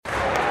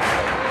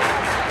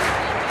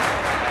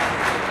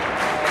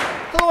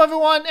Hello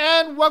everyone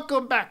and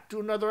welcome back to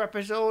another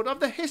episode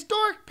of the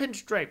Historic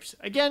Pinstripes.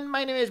 Again,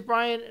 my name is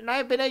Brian and I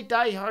have been a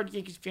die-hard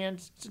Yankees fan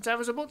since I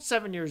was about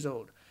 7 years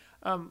old.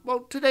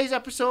 Today's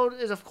episode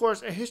is of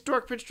course a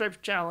Historic Pinstripes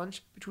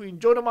challenge between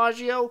Joe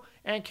DiMaggio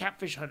and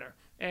Catfish Hunter.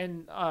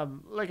 And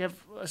like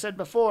I've said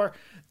before,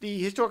 the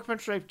Historic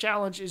Pinstripe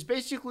Challenge is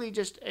basically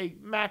just a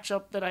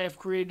matchup that I have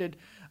created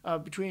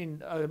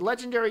between a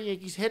legendary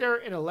Yankees hitter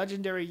and a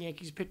legendary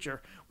Yankees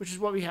pitcher, which is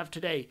what we have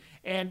today.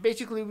 And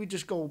basically we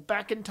just go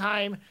back in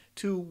time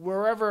to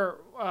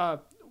wherever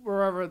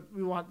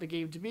we want the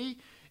game to be.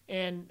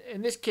 And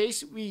in this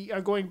case, we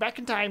are going back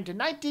in time to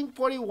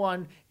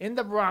 1941 in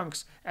the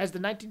Bronx, as the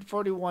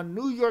 1941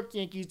 New York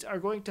Yankees are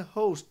going to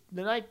host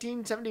the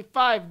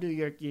 1975 New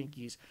York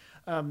Yankees.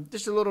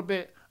 Just a little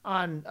bit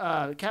on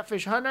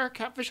Catfish Hunter.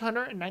 Catfish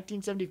Hunter in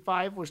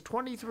 1975 was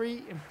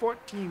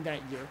 23-14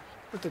 that year,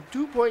 with a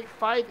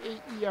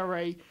 2.58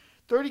 ERA,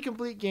 30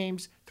 complete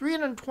games,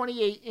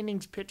 328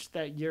 innings pitched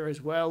that year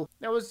as well.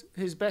 That was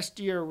his best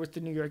year with the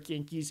New York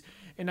Yankees.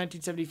 In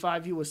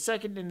 1975, he was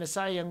second in the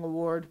Cy Young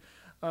Award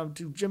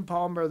to Jim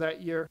Palmer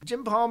that year.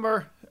 Jim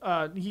Palmer,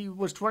 he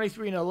was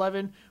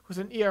 23-11 with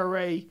an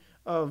ERA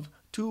of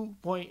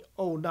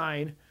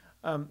 2.09.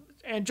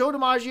 And Joe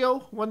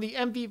DiMaggio won the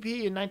MVP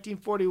in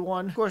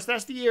 1941. Of course,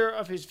 that's the year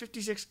of his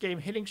 56-game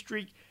hitting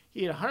streak.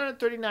 He had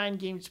 139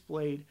 games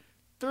played,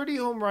 30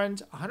 home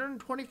runs,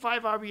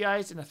 125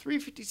 RBIs, and a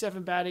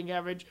 357 batting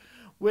average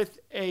with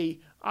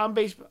a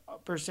on-base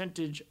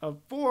percentage of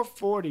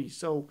 440.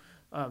 So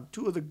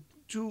two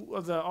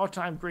of the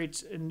all-time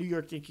greats in New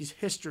York Yankees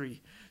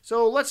history.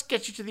 So let's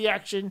get you to the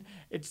action.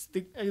 It's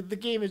the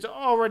game is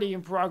already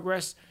in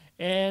progress.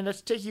 And let's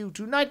take you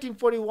to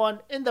 1941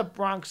 in the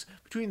Bronx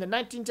between the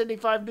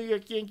 1975 New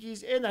York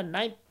Yankees and the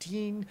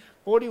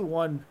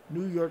 1941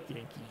 New York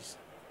Yankees.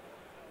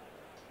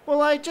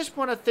 Well, I just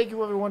want to thank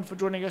you everyone for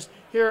joining us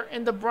here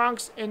in the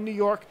Bronx in New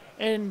York.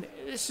 And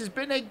this has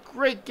been a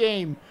great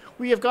game.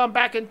 We have gone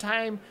back in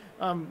time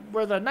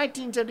where the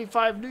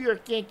 1975 New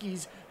York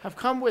Yankees have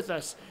come with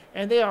us.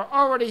 And they are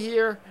already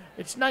here.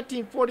 It's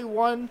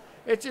 1941.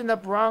 It's in the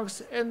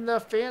Bronx, and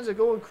the fans are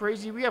going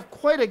crazy. We have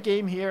quite a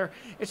game here.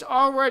 It's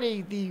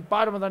already the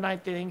bottom of the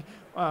ninth inning.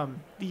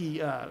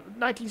 The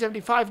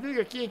 1975 New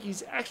York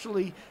Yankees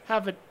actually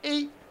have an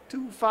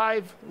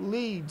 8-5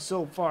 lead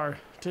so far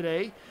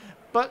today.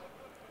 But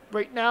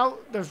right now,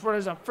 there's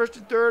runners on first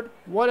and third.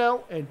 1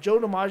 out, and Joe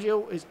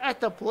DiMaggio is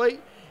at the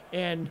plate.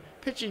 And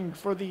pitching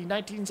for the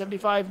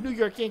 1975 New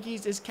York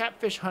Yankees is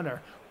Catfish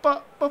Hunter.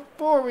 But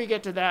before we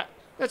get to that,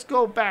 let's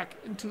go back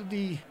into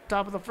the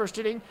top of the first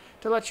inning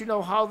to let you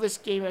know how this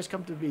game has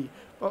come to be.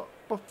 But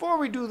before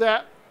we do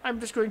that, I'm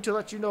just going to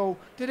let you know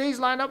today's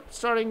lineup,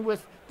 starting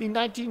with the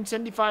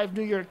 1975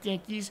 New York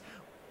Yankees.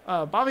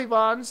 Bobby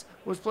Bonds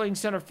was playing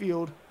center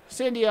field.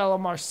 Sandy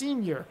Alomar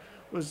Sr.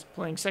 was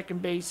playing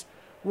second base.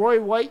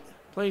 Roy White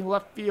playing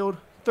left field.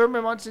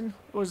 Thurman Munson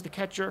was the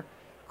catcher.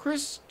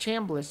 Chris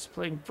Chambliss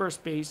playing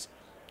first base.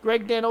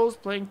 Greg Nettles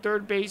playing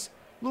third base.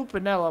 Lou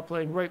Piniella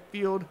playing right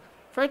field.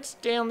 Fred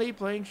Stanley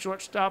playing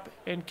shortstop,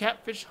 and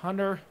Catfish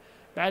Hunter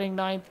batting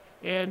ninth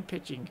and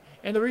pitching.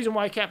 And the reason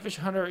why Catfish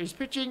Hunter is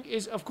pitching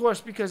is, of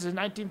course, because in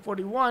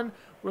 1941,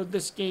 where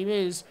this game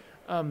is,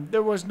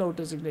 there was no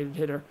designated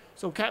hitter.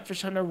 So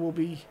Catfish Hunter will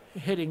be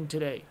hitting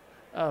today.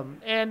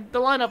 And the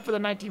lineup for the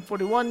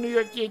 1941 New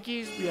York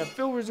Yankees, we have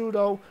Phil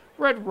Rizzuto,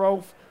 Red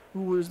Rolfe,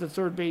 who was the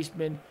third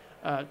baseman,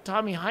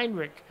 Tommy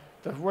Heinrich,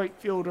 the right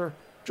fielder,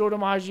 Joe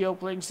DiMaggio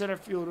playing center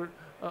fielder,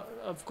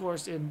 of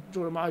course, and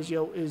Joe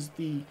DiMaggio is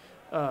the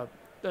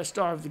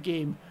star of the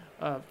game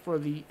for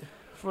the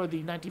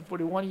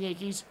 1941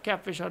 Yankees.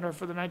 Catfish Hunter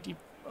for the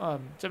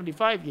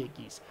 1975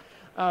 Yankees.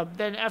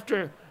 Then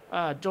after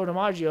Joe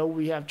DiMaggio,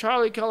 we have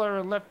Charlie Keller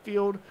in left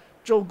field,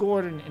 Joe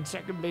Gordon in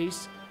second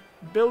base,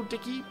 Bill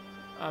Dickey,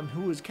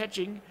 who is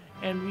catching,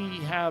 and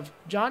we have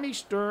Johnny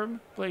Sturm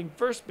playing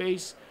first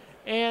base,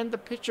 and the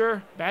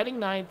pitcher batting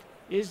ninth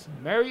is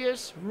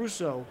Marius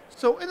Russo.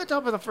 So in the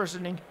top of the first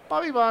inning,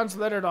 Bobby Bonds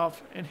led it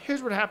off, and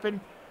here's what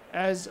happened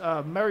as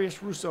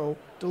Marius Russo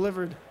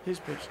delivered his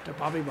pitch to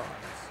Bobby Bonds.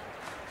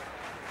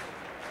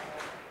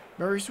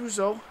 Marius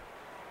Russo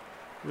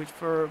waits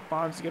for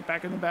Bonds to get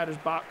back in the batter's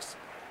box.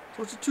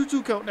 So it's a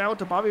 2-2 count now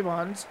to Bobby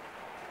Bonds.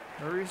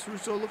 Marius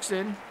Russo looks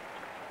in.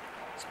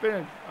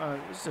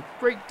 This is a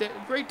great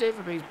day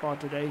for baseball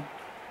today.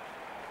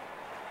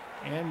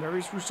 And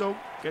Marius Russo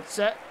gets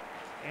set.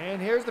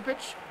 And here's the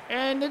pitch.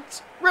 And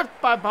it's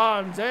ripped by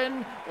Bonds.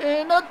 And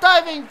a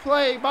diving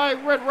play by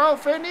Red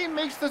Rolfe. And he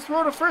makes the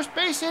throw to first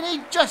base. And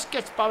he just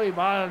gets Bobby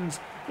Bonds.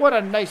 What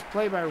a nice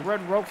play by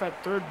Red Rolfe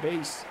at third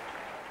base.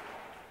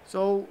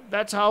 So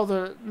that's how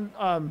the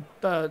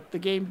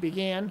game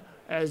began.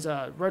 As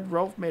Red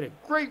Rolfe made a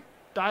great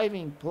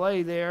diving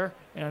play there.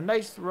 And a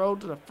nice throw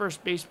to the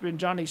first baseman,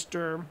 Johnny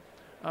Sturm,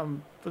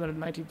 for the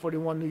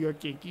 1941 New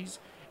York Yankees.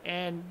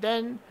 And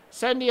then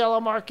Sandy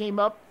Alomar came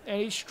up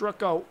and he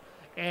struck out.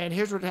 And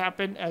here's what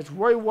happened as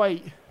Roy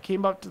White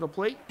came up to the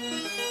plate.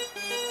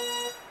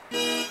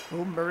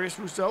 Oh, Marius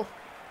Russo.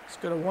 It's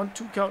got a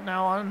 1-2 count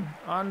now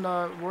on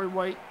Roy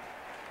White.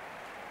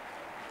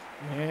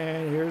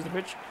 And here's the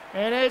pitch.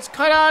 And it's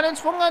cut on and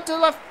swung onto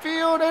left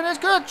field. And it's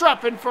going to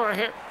drop in for a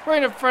hit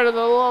right in front of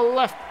the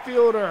left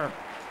fielder.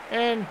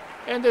 And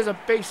there's a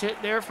base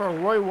hit there for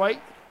Roy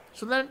White.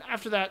 So then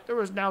after that, there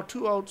was now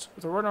 2 outs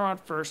with a runner on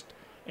first.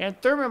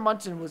 And Thurman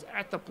Munson was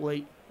at the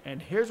plate.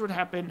 And here's what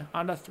happened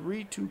on a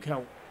 3-2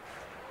 count.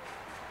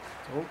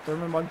 So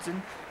Thurman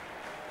Munson.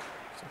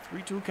 It's a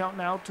 3-2 count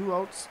now, 2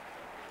 outs.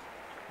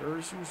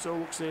 Maurice Russo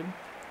looks in,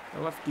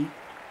 the lefty.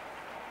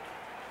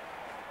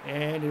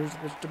 And here's the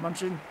pitch to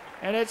Munson.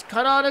 And it's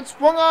cut on and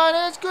swung on,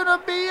 and it's going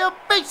to be a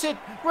base hit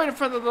right in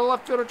front of the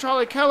left fielder,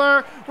 Charlie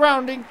Keller.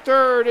 Rounding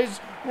third is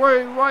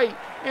Roy White,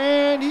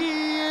 and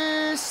he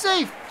is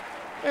safe.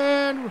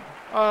 And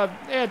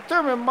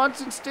Thurman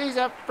Munson stays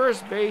at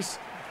first base,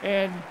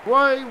 and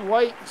Roy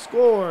White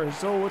scores.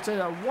 So it's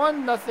a 1-0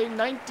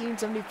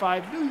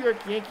 1975 New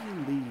York Yankee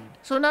lead.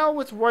 So now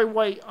with Roy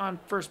White on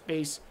first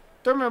base,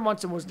 Thurman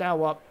Munson was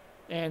now up,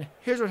 and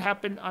here's what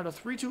happened on a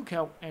 3-2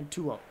 count and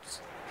 2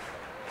 outs.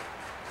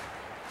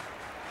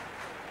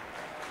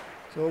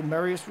 So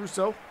Marius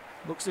Russo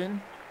looks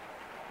in,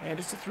 and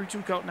it's a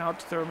 3-2 count now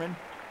to Thurman.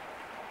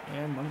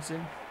 And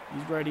Munson,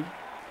 he's ready.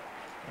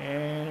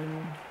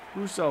 And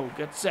Russo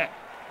gets set.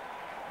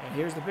 And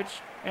here's the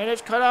pitch. And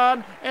it's cut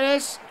on, and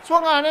it's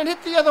swung on and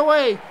hit the other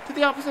way to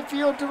the opposite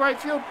field, to right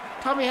field.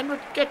 Tommy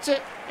Henrich gets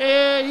it,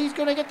 and he's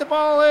going to get the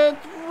ball and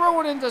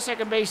throw it into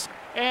second base.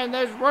 And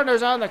there's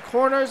runners on the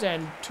corners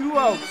and 2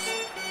 outs.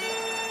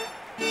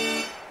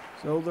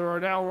 So there are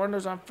now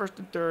runners on first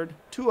and third,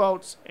 2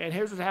 outs, and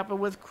here's what happened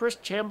with Chris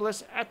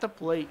Chambliss at the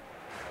plate.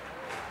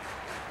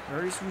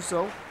 Marius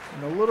Russo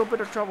in a little bit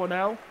of trouble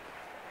now.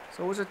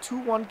 So it's a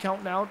 2-1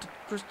 count now to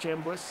Chris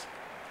Chambliss.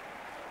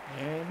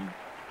 And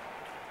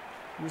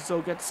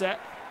Russo gets set.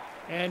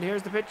 And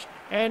here's the pitch.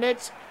 And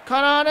it's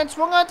cut on and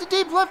swung on to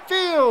deep left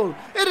field.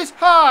 It is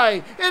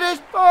high. It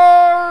is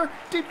far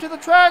deep to the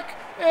track.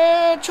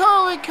 And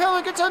Charlie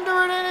Keller gets under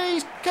it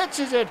and he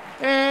catches it.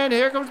 And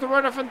here comes the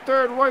runner from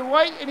third, Roy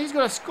White, and he's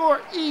going to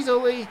score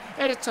easily.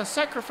 And it's a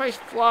sacrifice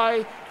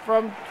fly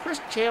from Chris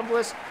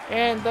Chambliss,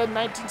 and the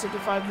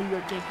 1975 New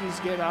York Yankees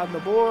get on the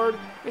board.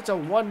 It's a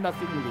 1-0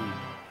 lead.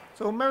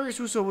 So Marius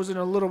Russo was in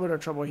a little bit of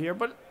trouble here,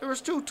 but there was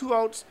still 2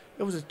 outs.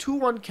 It was a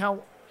 2-1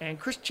 count, and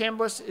Chris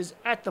Chambliss is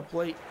at the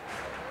plate.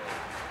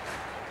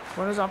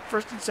 Runners on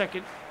first and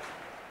second.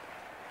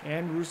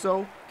 And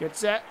Russo gets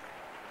set.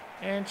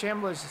 And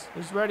Chambliss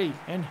is ready.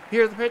 And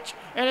here's the pitch.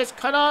 And it's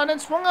cut on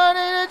and swung on,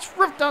 and it's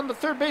ripped down the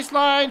third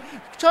baseline.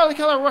 Charlie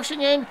Keller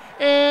rushing in.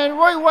 And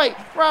Roy White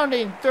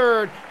rounding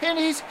third. And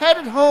he's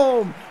headed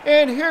home.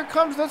 And here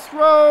comes the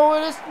throw.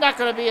 And it's not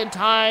going to be in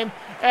time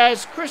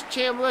as Chris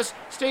Chambliss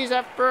stays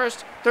at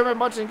first. Thurman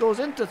Munson goes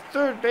into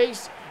third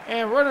base.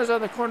 And runners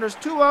on the corners,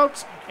 2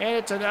 outs. And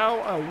it's now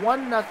a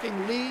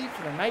 1-0 lead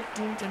for the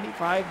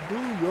 1975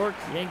 New York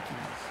Yankees.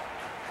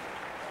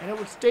 And it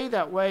would stay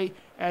that way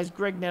as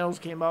Greg Nettles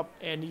came up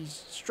and he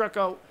struck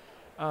out.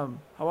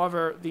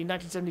 However, the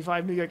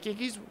 1975 New York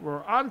Yankees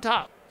were on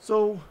top.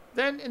 So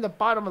then in the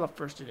bottom of the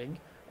first inning,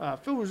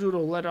 Phil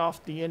Rizzuto led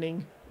off the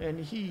inning and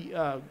he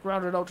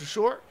grounded out to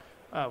short.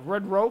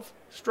 Red Rove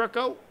struck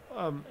out,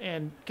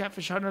 and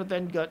Catfish Hunter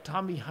then got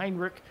Tommy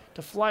Heinrich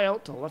to fly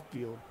out to left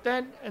field.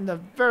 Then in the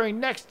very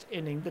next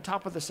inning, the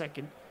top of the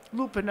second,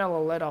 Lou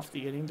Piniella led off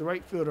the inning, the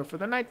right fielder for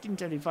the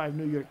 1975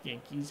 New York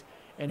Yankees.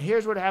 And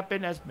here's what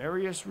happened as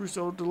Marius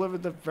Russo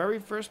delivered the very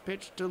first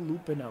pitch to Lou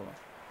Piniella.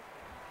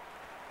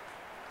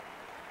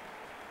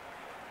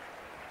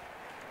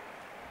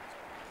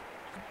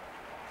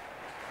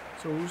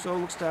 So Russo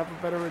looks to have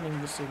a better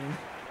inning this inning.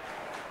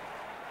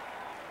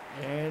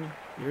 And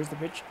here's the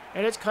pitch.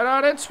 And it's cut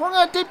out and swung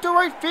on deep to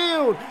right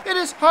field. It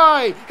is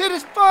high. It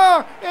is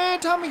far.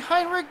 And Tommy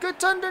Heinrich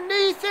gets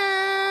underneath it.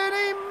 And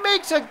he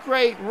makes a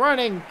great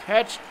running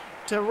catch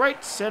to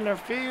right center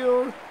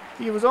field.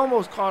 He was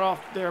almost caught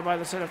off there by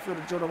the center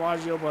fielder, Joe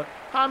DiMaggio, but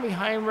Tommy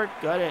Heinrich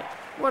got it.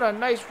 What a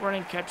nice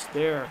running catch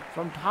there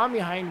from Tommy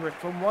Heinrich,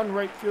 from one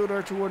right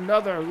fielder to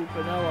another, Lou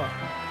Piniella.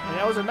 And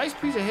that was a nice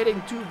piece of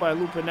hitting, too, by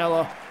Lou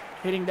Piniella,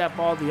 hitting that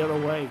ball the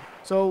other way.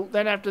 So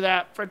then after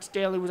that, Fred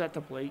Stanley was at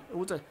the plate. It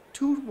was a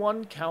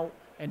 2-1 count,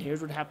 and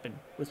here's what happened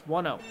with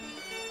 1 out.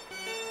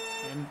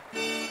 And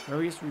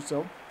Marius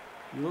Russo,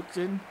 he looks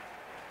in.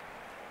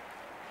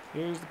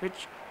 Here's the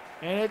pitch.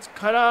 And it's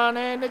cut on,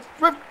 and it's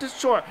ripped to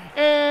short.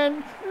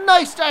 And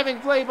nice diving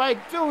play by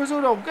Phil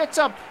Rizzuto. Gets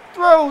up,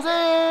 throws,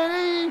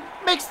 and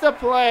he makes the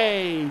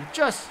play.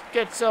 Just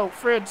gets out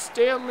Fred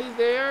Stanley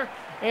there,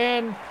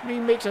 and he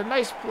makes a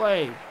nice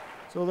play.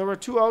 So there were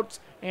 2 outs,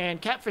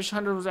 and Catfish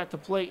Hunter was at the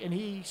plate, and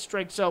he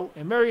strikes out.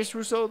 And Marius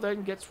Russo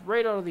then gets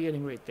right out of the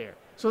inning right there.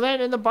 So then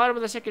in the bottom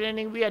of the second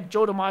inning, we had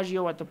Joe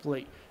DiMaggio at the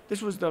plate.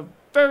 This was the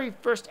very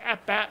first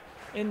at-bat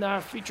in our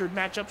featured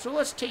matchup. So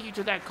let's take you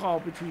to that call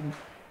between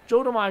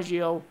Joe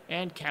DiMaggio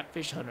and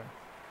Catfish Hunter.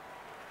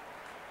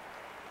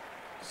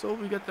 So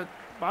we got the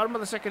bottom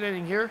of the second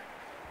inning here.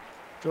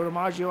 Joe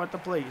DiMaggio at the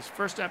plate. His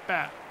first at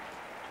bat.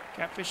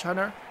 Catfish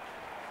Hunter.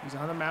 He's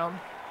on the mound.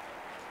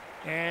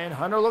 And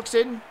Hunter looks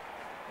in.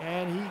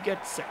 And he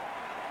gets set.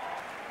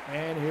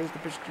 And here's the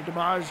pitch to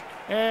DiMaggio.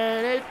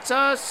 And it's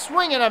a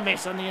swing and a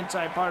miss on the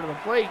inside part of the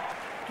plate.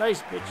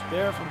 Nice pitch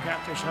there from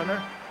Catfish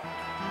Hunter.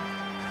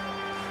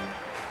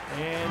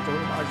 And Joe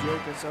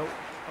DiMaggio gets out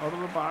of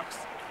the box.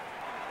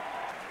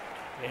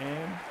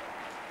 And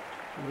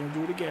we're going to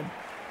do it again.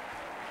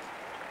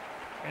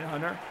 And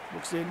Hunter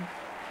looks in.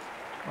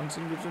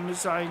 Munson gives him his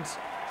signs.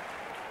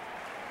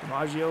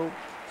 DiMaggio is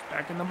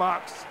back in the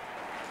box.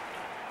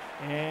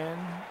 And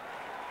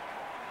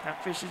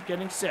Catfish is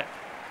getting set.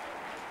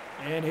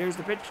 And here's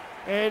the pitch.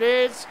 It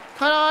is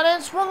cut on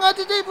and swung out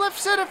to deep left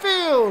center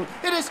field.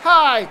 It is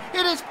high.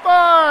 It is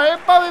far.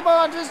 And Bobby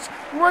Bonds is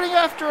running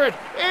after it.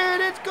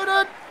 And it's going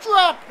to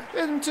drop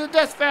into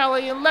Death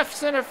Valley in left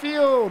center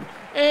field.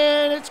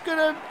 And it's going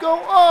to go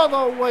all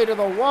the way to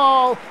the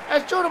wall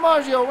as Joe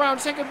DiMaggio around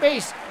second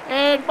base.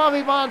 And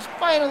Bobby Bonds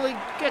finally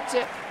gets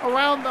it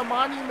around the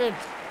monument.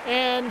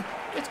 And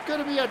it's going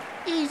to be an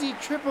easy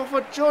triple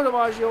for Joe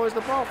DiMaggio as the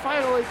ball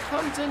finally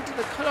comes into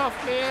the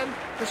cutoff man,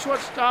 the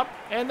shortstop,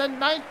 and the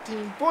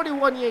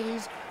 1941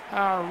 Yankees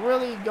are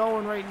really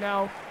going right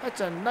now. That's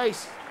a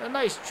nice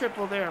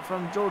triple there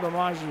from Joe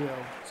DiMaggio.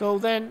 So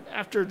then,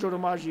 after Joe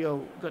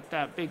DiMaggio got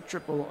that big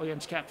triple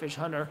against Catfish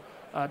Hunter,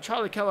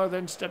 Charlie Keller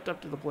then stepped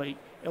up to the plate.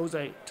 It was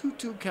a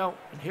 2-2 count,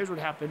 and here's what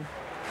happened.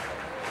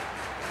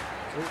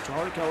 So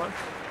Charlie Keller,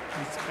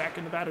 he's back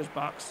in the batter's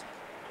box.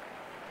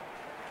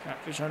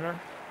 Catfish Hunter,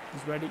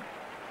 he's ready,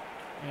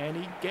 and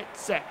he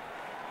gets set.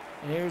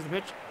 And here's the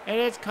pitch, and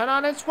it's cut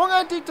on and swung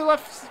on deep to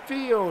left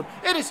field.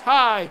 It is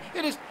high,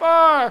 it is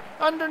far.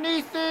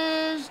 Underneath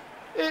is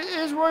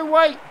Roy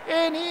White,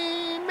 and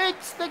he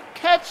makes the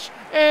catch.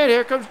 And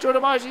here comes Joe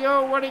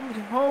DiMaggio running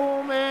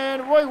home,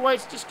 and Roy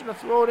White's just going to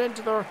throw it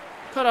into the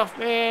cutoff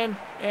man,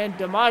 and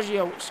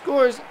DiMaggio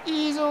scores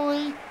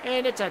easily,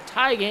 and it's a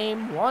tie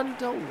game,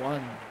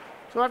 1-1.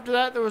 So after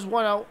that, there was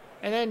one out,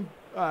 and then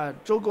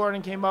Joe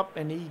Gordon came up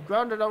and he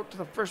grounded out to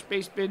the first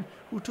baseman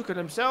who took it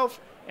himself,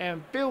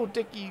 and Bill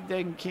Dickey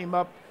then came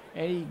up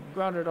and he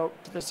grounded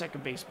out to the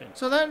second baseman.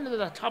 So then at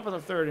the top of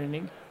the third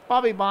inning,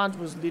 Bobby Bonds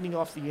was leading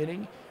off the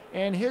inning,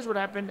 and here's what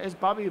happened as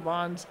Bobby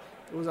Bonds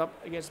was up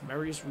against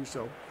Marius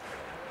Russo.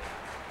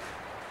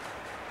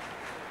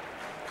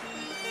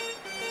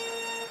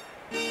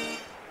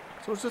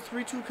 So it's a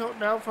 3-2 count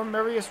now from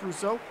Marius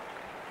Russo.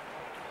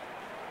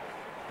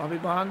 Bobby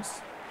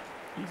Bonds,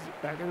 he's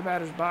back in the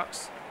batter's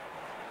box.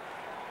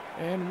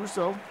 And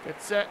Russo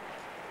gets set.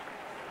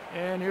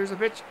 And here's the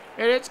pitch.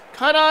 And it's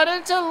cut on.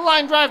 It's a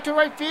line drive to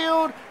right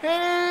field.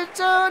 And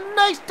it's a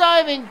nice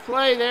diving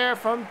play there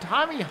from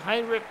Tommy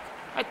Heinrich.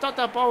 I thought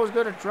that ball was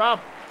going to drop.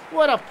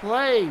 What a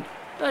play.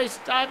 Nice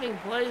diving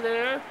play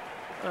there.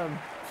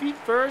 Feet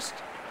first.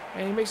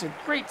 And he makes a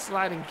great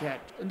sliding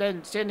catch. And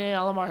then Sandy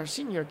Alomar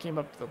Sr. came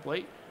up to the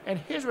plate. And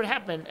here's what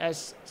happened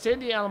as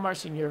Sandy Alomar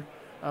Sr.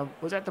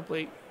 Was at the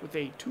plate with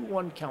a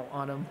 2-1 count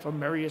on him from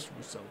Marius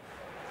Russo.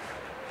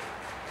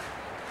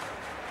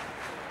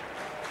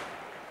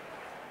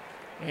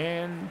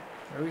 And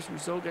Marius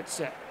Russo gets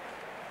set.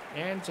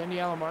 And Sandy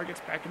Alomar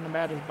gets back in the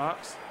batter's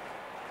box.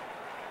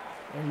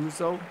 And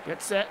Russo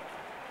gets set.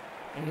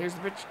 And here's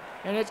the pitch.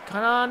 And it's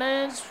cut on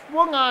and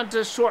swung on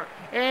to short.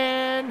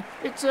 And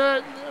it's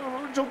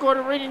Joe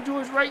Gordon raining to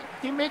his right.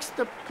 He makes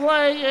the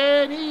play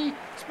and he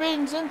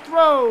spins and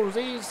throws.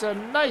 He's a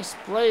nice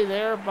play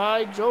there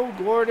by Joe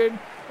Gordon.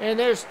 And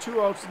there's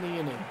 2 outs in the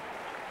inning.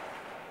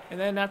 And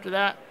then after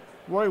that,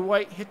 Roy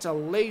White hits a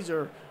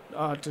laser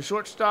to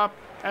shortstop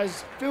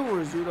as Phil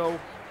Rizzuto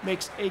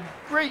makes a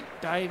great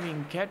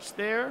diving catch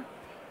there.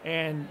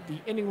 And the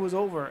inning was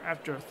over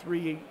after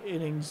 3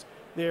 innings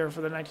there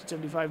for the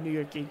 1975 New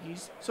York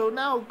Yankees. So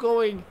now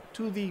going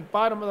to the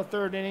bottom of the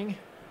third inning,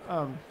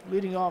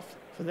 leading off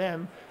for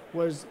them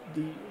was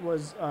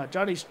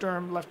Johnny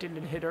Sturm,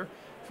 left-handed hitter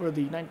for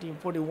the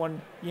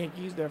 1941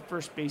 Yankees, their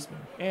first baseman.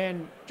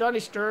 And Johnny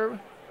Sturm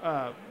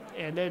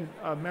and then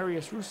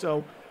Marius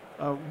Russo,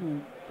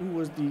 who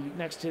was the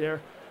next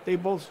hitter, they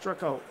both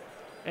struck out.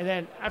 And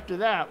then after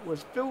that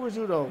was Phil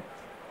Rizzuto.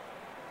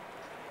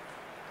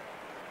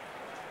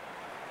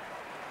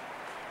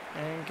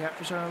 And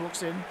Catfish Hunter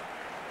looks in.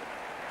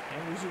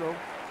 And Rizzuto,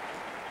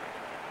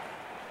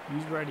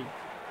 he's ready.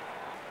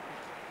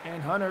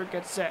 And Hunter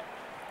gets set.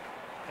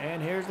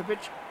 And here's the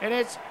pitch. And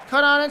it's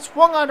cut on and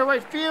swung on to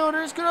right field.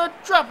 And it's going to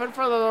drop in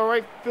front of the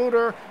right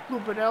fielder, Lou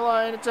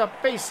Piniella. And it's a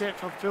base hit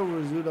for Phil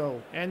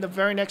Rizzuto. And the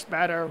very next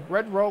batter,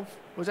 Red Rolfe,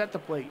 was at the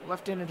plate.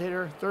 Left-handed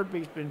hitter, third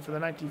baseman for the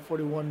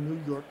 1941 New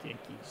York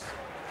Yankees.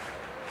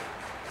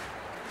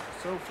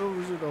 So Phil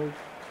Rizzuto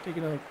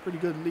taking a pretty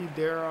good lead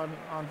there on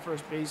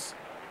first base.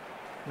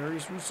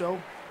 Marius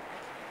Russo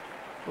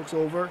looks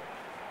over,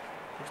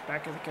 looks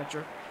back at the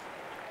catcher,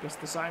 gets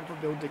the sign for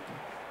Bill Dickey.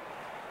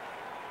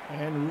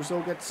 And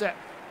Russo gets set.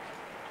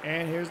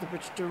 And here's the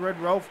pitch to Red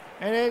Rolfe.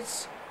 And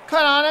it's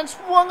cut on and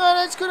swung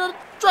on. It's going to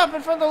drop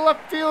in front of the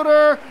left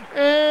fielder.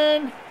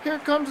 And here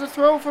comes the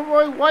throw from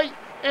Roy White.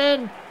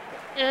 And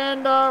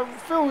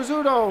Phil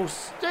Rizzuto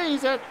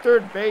stays at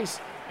third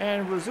base.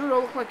 And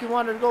Rizzuto looked like he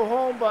wanted to go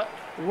home, but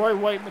Roy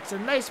White makes a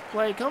nice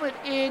play coming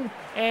in,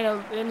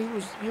 and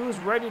he was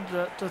ready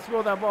to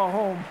throw that ball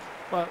home.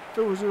 But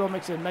Phil Rizzuto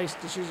makes a nice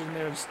decision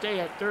there to stay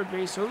at third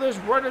base. So there's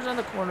runners on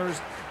the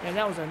corners, and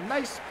that was a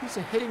nice piece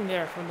of hitting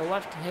there from the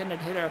left-handed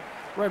hitter,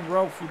 Red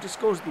Rolfe, who just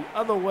goes the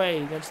other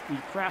way against the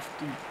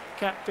crafty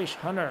Catfish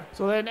Hunter.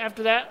 So then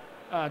after that,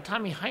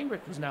 Tommy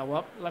Heinrich was now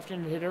up,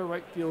 left-handed hitter,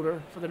 right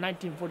fielder for the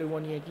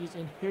 1941 Yankees,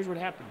 and here's what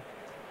happened.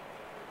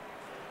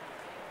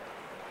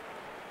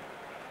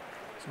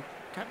 So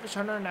Catfish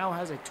Hunter now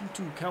has a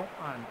 2-2 count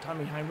on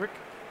Tommy Heinrich.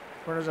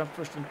 Runners on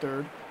first and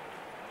third.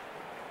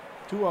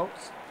 2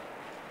 outs.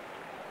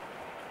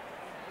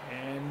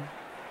 And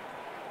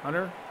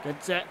Hunter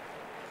gets set.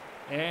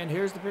 And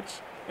here's the pitch.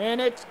 And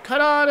it's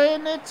cut on,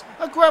 and it's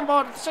a ground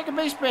ball to the second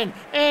baseman.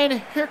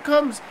 And here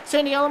comes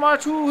Sandy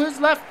Alomar to his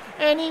left,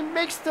 and he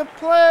makes the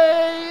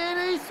play,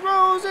 and he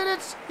throws,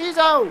 and he's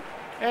out.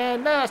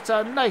 And that's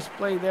a nice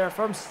play there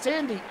from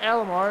Sandy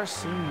Alomar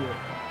Sr.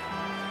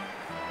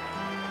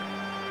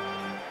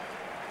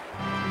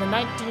 The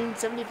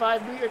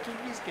 1975 New York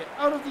Yankees get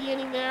out of the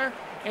inning there,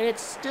 and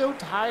it's still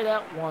tied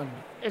at 1.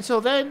 And so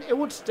then it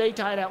would stay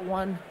tied at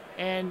 1,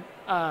 and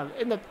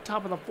in the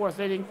top of the 4th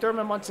inning,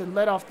 Thurman Munson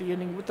led off the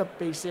inning with a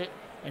base hit,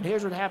 and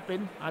here's what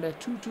happened on a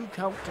 2-2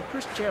 count to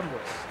Chris Chambliss.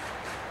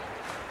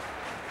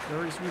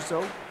 Maurice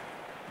Russo,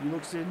 he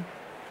looks in,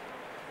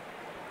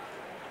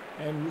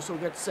 and Russo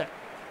gets set.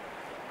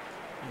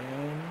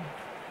 And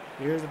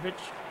here's the pitch,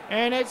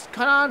 and it's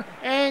cut on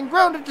and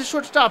grounded to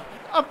shortstop,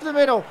 up the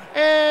middle,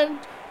 and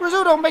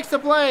Rizzuto makes the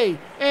play,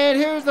 and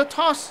here's the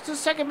toss to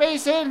second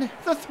base, and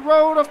the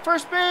throw to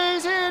first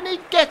base, and he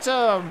gets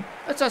him.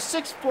 That's a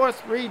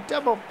 6-4-3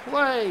 double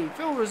play.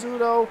 Phil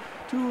Rizzuto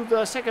to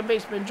the second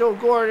baseman Joe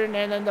Gordon,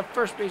 and then the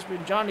first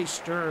baseman Johnny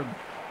Sturm.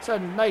 It's a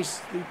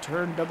nicely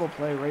turned double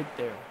play right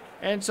there.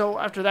 And so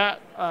after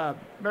that,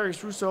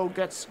 Maurice Russo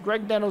gets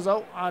Greg Nettles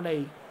out on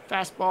a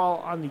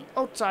fastball on the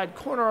outside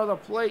corner of the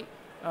plate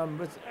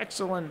with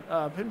excellent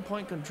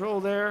pinpoint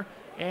control there.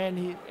 And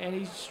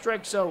he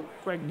strikes out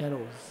Greg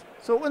Nettles.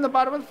 So in the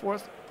bottom of the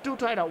 4th, still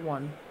tied at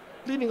 1.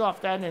 Leading off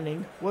that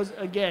inning was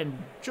again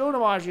Joe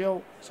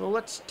DiMaggio. So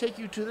let's take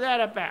you to that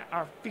at bat,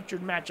 our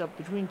featured matchup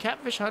between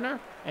Catfish Hunter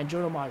and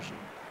Joe DiMaggio.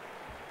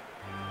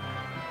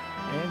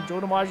 And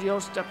Joe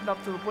DiMaggio stepping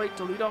up to the plate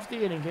to lead off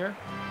the inning here.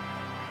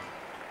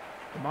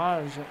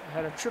 DiMaggio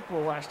had a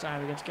triple last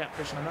time against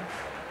Catfish Hunter.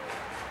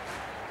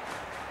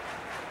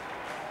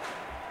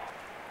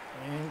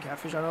 And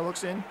Catfish Hunter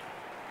looks in.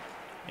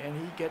 And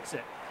he gets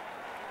it.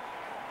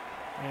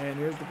 And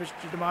here's the pitch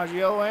to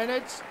DiMaggio, and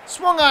it's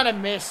swung on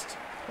and missed.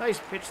 Nice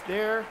pitch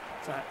there.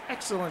 It's an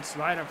excellent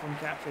slider from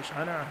Catfish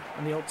Hunter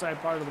on the outside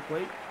part of the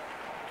plate.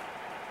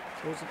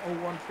 So it's an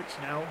 0-1 pitch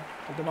now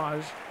to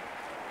DiMaggio.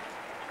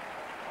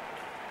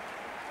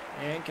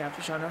 And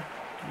Catfish Hunter,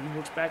 he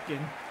looks back in.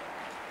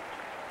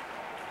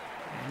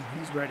 And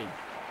he's ready.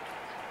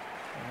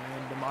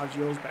 And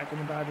DiMaggio's back in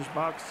the batter's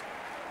box.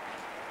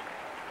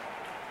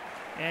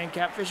 And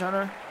Catfish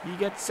Hunter, he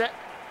gets set.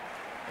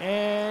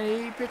 And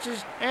he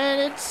pitches, and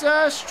it's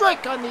a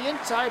strike on the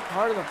inside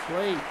part of the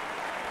plate.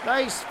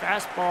 Nice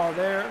fastball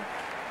there.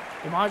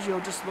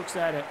 DiMaggio just looks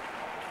at it.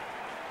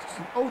 It's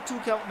an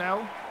 0-2 count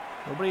now.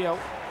 Nobody out.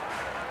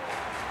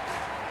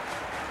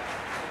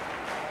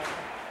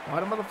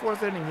 Bottom of the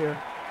 4th inning here.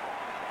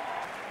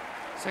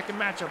 Second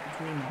matchup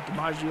between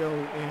DiMaggio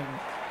and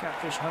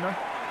Catfish Hunter.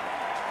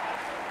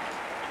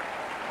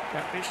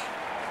 Catfish.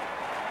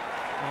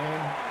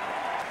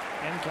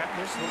 And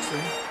Catfish looks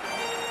in.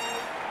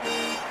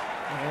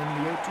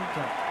 And the 0-2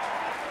 count.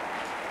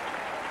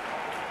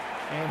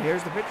 And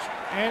here's the pitch.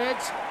 And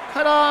it's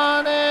cut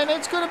on. And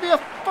it's going to be a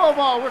foul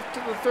ball whipped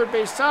to the third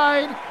base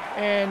side.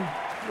 And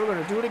we're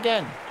going to do it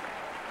again.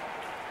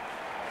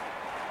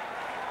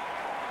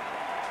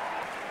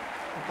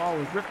 The ball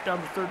was ripped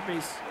down the third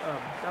base,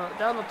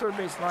 down the third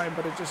base line,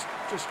 but it just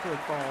could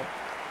fall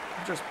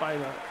just by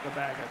the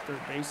bag at third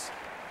base.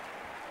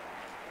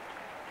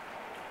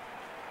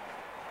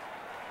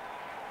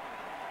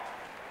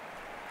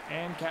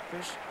 And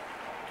Catfish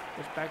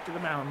gets back to the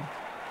mound.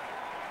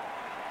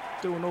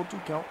 Do an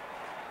 0-2 count.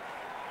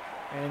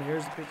 And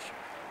here's the pitch.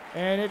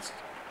 And it's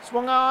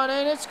swung on,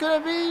 and it's going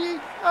to be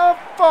a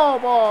foul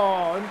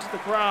ball into the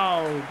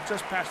crowd,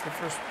 just past the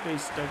first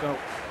base dugout.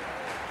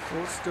 So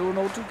it's still an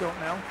 0-2 count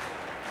now.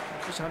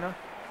 Catfish Hunter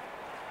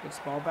gets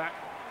the ball back,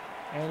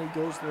 and he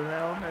goes to the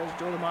mound as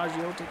Joe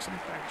DiMaggio takes some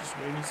practice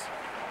swings.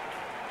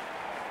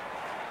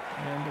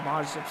 And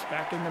DiMaggio steps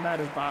back in the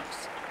batter's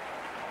box.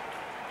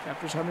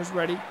 Catfish Hunter's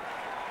ready.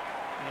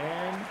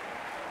 And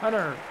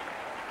Hunter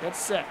gets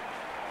set.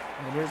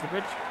 And here's the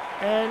pitch.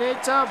 And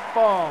it's a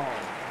ball.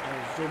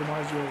 As Joe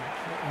DiMaggio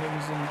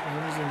hangs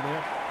in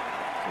there.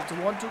 So it's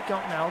a 1-2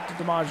 count now to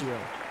DiMaggio.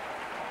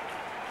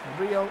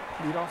 Rio,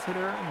 leadoff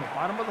hitter in the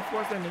bottom of the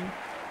 4th inning.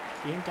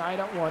 Game tied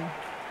at 1.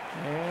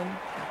 And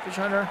Catfish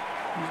Hunter,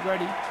 he's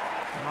ready.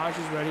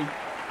 DiMaggio's ready.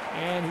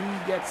 And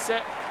he gets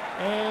set.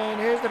 And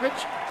here's the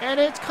pitch. And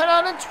it's cut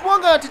on and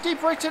swung on to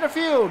deep right center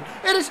field.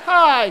 It is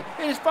high.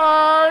 It is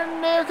far.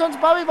 And there comes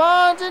Bobby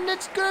Bonds. And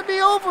it's going to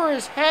be over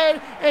his head.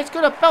 And it's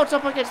going to bounce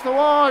up against the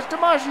wall as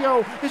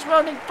DiMaggio is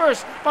rounding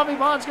first. Bobby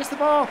Bonds gets the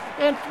ball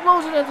and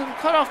throws it into the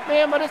cutoff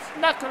man. But it's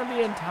not going to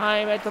be in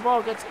time as the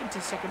ball gets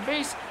into second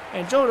base.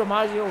 And Joe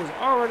DiMaggio is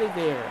already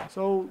there.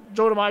 So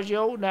Joe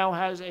DiMaggio now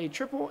has a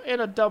triple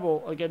and a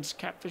double against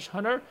Catfish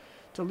Hunter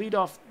to lead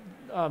off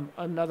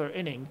another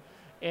inning.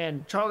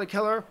 And Charlie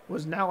Keller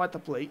was now at the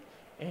plate,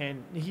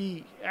 and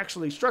he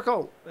actually struck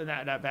out in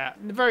that at bat.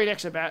 In the very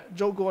next at bat,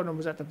 Joe Gordon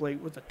was at the plate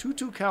with a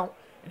 2-2 count,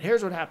 and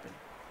here's what happened.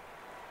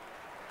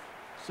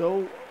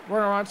 So,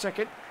 runner on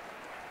second,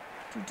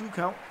 2-2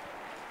 count,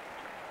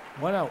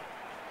 1 out.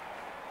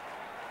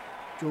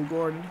 Joe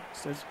Gordon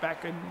steps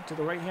back into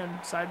the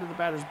right-hand side of the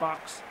batter's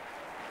box,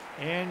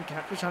 and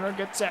Catfish Hunter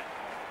gets set.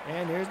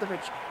 And here's the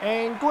pitch.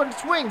 And Gordon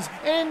swings.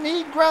 And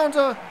he grounds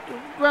a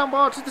ground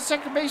ball to the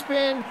second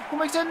baseman, who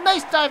makes a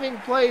nice diving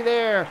play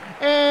there.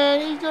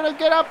 And he's going to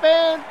get up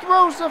and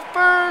throws the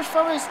first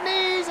from his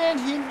knees. And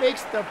he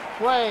makes the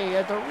play.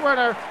 At the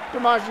runner,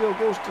 DiMaggio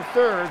goes to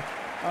third.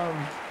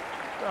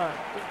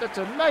 That's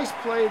a nice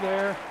play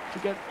there to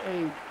get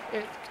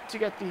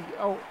the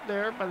out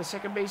there by the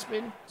second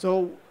baseman.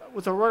 So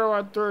with a runner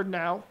on third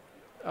now,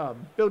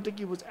 Bill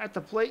Dickey was at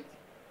the plate.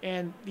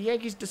 And the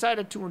Yankees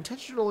decided to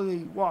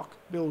intentionally walk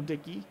Bill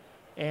Dickey,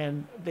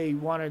 and they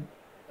wanted,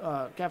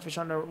 Catfish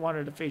Hunter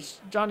wanted to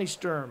face Johnny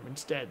Sturm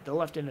instead, the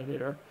left-handed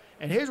hitter.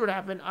 And here's what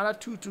happened on a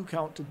 2-2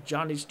 count to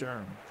Johnny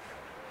Sturm.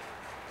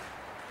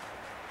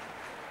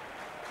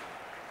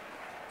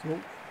 So,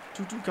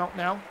 2-2 count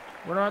now.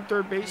 Runner on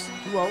third base,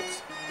 2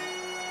 outs.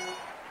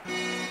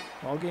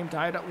 Ball game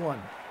tied at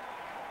 1.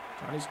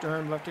 Johnny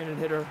Sturm, left-handed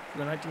hitter for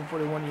the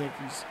 1941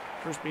 Yankees,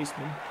 first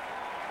baseman.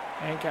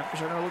 And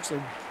Catfish Hunter looks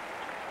in.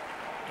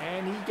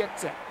 And he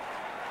gets it.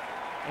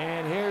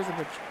 And here's the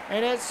pitch.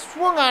 And it's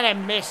swung on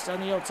and missed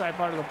on the outside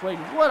part of the plate.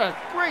 What a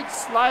great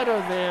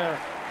slider there.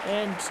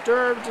 And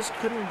Sturm just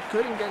couldn't get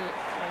it.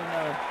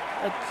 And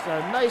it's a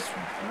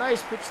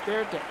nice pitch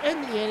there to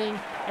end the inning.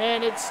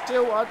 And it's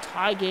still a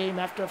tie game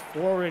after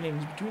 4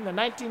 innings between the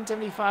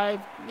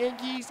 1975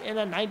 Yankees and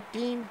the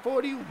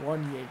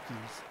 1941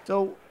 Yankees.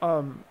 So,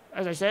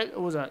 as I said, it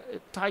was a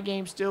tie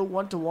game still,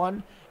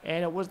 1-1.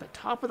 And it was the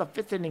top of the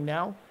 5th inning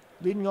now.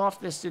 Leading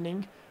off this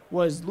inning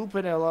was Lou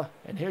Piniella,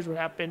 and here's what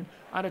happened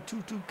on a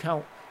 2-2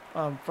 count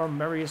from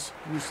Marius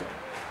Russo.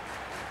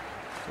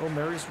 So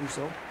Marius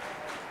Russo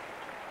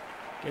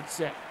gets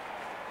set.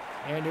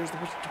 And here's the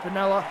pitch to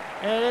Piniella,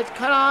 and it's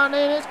cut on,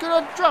 and it's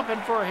going to drop in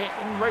for a hit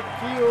in right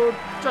field,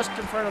 just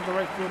in front of the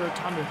right fielder,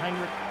 Tommy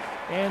Heinrich.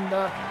 And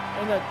the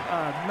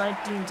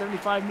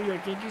 1975 New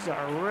York Yankees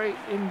are right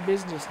in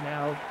business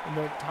now in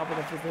the top of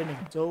the 5th inning.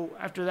 So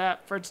after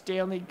that, Fred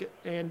Stanley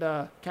and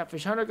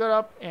Catfish Hunter got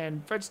up,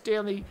 and Fred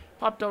Stanley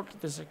popped out to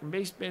the second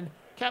baseman.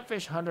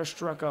 Catfish Hunter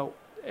struck out.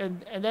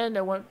 And then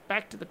they went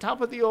back to the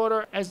top of the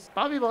order as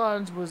Bobby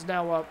Bonds was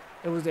now up.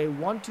 It was a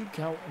 1-2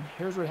 count, and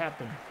here's what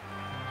happened.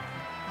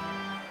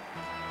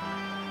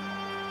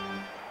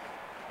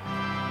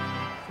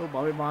 So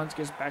Bobby Bonds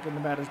gets back in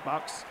the batter's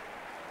box.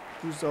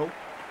 Russo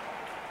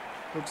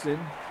looks in,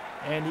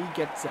 and he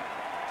gets it.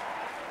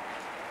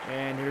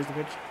 And here's the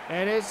pitch.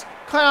 And it's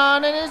cut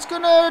on, and it's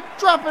going to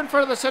drop in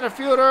front of the center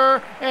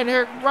fielder. And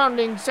here,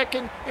 rounding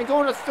second and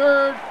going to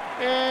third.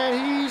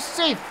 And he's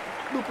safe.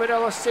 Lou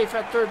Piniella safe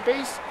at third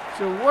base.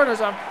 So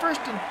runners on first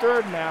and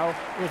third now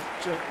with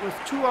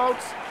 2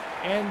 outs.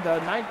 And the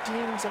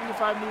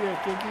 1975 New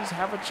York Yankees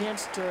have a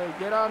chance to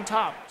get on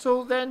top.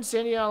 So then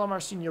Sandy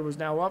Alomar Sr. was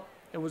now up.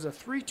 It was a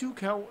 3-2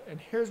 count. And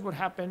here's what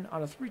happened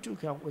on a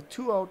 3-2 count with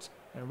 2 outs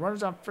and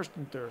runners on first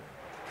and third.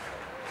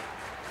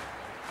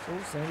 So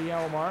Sandy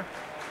Alomar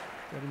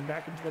getting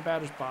back into the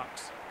batter's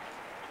box.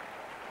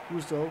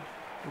 Russo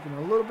looking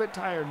a little bit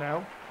tired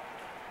now.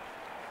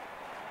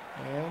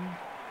 And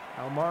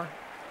Alomar's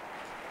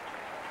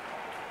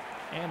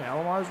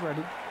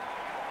ready.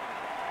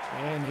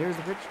 And here's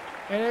the pitch.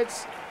 And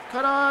it's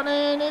cut on,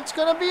 and it's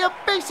going to be a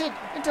base hit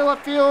into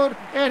left field.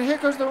 And here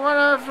comes the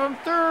runner from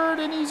third,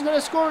 and he's going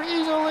to score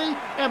easily.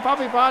 And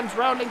Bobby Bonds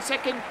rounding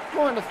second,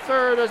 going to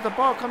third as the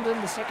ball comes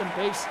into second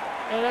base.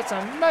 And that's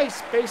a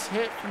nice base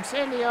hit from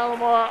Sandy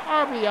Alomar,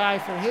 RBI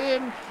for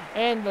him.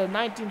 And the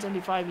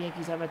 1975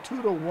 Yankees have a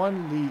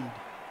 2-1 lead.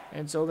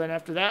 And so then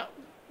after that,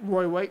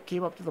 Roy White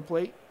came up to the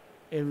plate.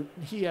 And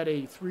he had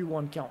a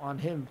 3-1 count on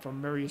him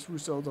from Marius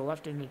Russo, the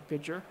left-handed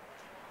pitcher.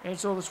 And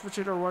so the switch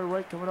hitter Roy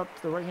White coming up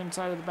to the right-hand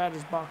side of the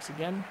batter's box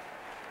again.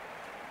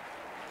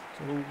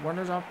 So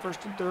runners on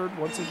first and third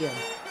once again.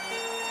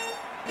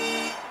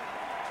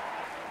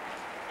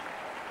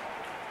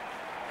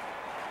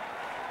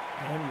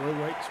 And Roy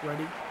White's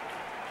ready.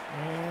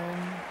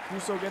 And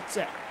Russo gets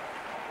set.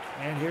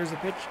 And here's the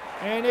pitch.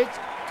 And it's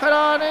cut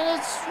on, and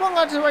it's swung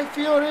onto the right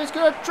field. And it's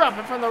going to drop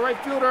it from the right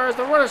fielder as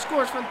the runner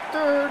scores from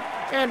third.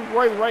 And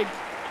Roy White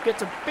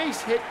gets a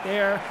base hit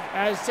there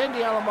as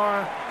Sandy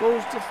Alomar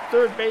goes to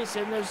third base,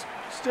 and there's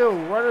still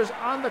runners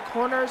on the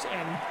corners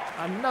and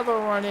another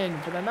run in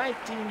for the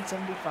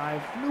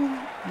 1975 New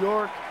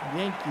York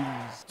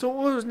Yankees.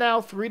 So it was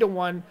now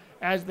 3-1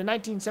 as the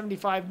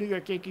 1975 New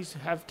York Yankees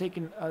have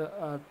taken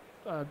a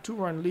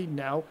 2-run lead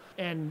now.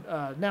 And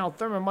now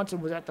Thurman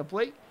Munson was at the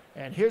plate.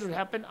 And here's what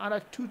happened on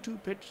a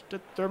 2-2 pitch to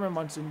Thurman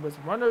Munson with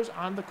runners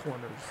on the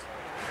corners.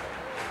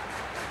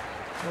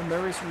 So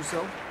Maurice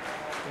Russo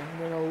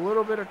getting in a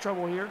little bit of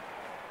trouble here.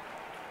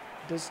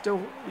 He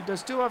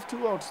does still have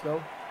 2 outs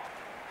though.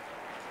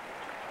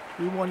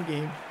 3-1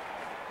 game.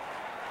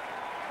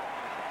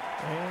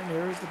 And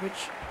here's the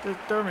pitch to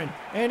Thurman.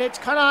 And it's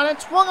cut on and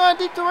swung on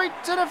deep to right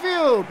center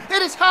field.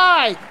 It is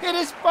high. It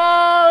is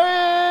far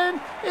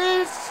in.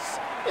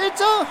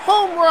 It's a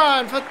home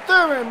run for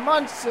Thurman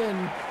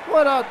Munson.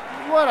 What a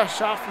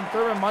shot from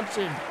Thurman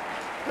Munson.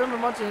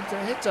 Thurman Munson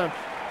hits a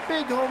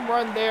big home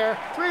run there.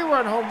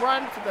 3-run home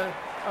run for the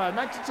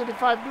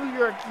 1975 New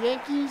York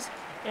Yankees.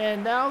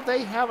 And now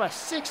they have a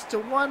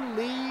 6-1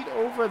 lead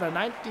over the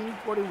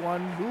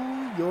 1941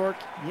 New York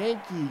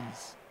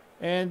Yankees.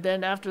 And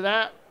then after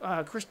that,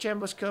 Chris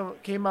Chambliss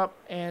came up,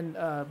 and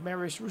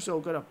Maurice Russo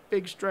got a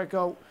big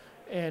strikeout,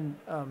 and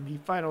he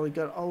finally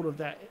got out of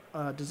that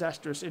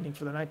disastrous inning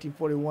for the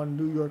 1941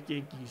 New York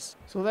Yankees.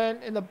 So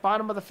then, in the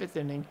bottom of the 5th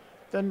inning,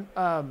 the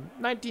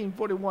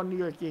 1941 New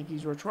York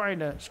Yankees were trying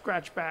to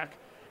scratch back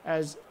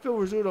as Phil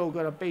Rizzuto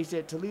got a base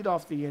hit to lead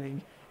off the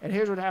inning. And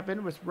here's what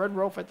happened with Red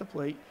Rolfe at the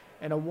plate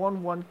and a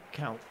 1-1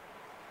 count.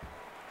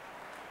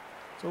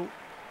 So,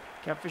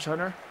 Catfish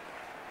Hunter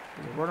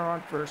is a runner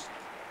on first.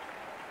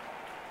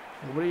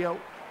 Nobody out.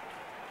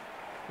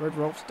 Red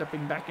Rolfe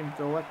stepping back into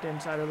the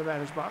left-hand side of the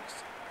batter's box.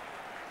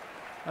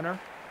 Hunter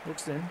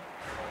looks in.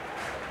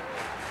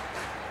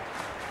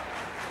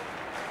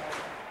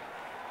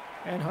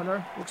 And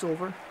Hunter looks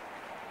over.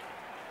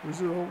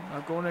 Rizzuto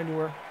not going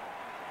anywhere.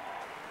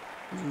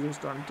 Rizzuto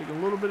starting to take a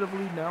little bit of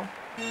lead now.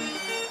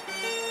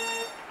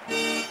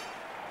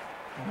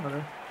 And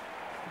Hunter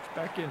looks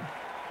back in.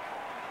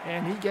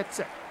 And he gets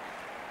set.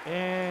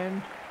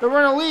 And the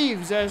runner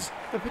leaves as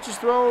the pitch is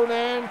thrown,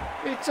 and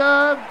it's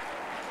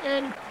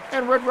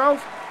and Red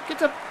Rolfe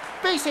gets a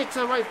base hit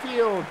to right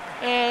field,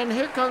 and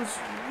here comes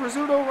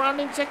Rizzuto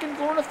rounding second,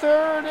 going to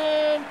third,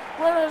 and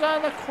runners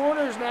on the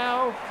corners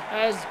now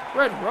as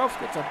Red Rolfe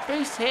gets a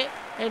base hit,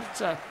 and it's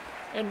the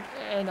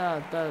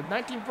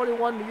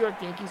 1941 New York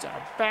Yankees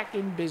are back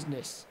in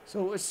business.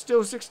 So it's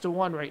still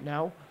 6-1 right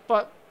now,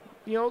 but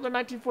you know the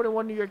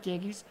 1941 New York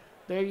Yankees,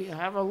 they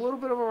have a little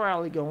bit of a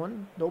rally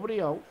going.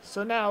 Nobody out.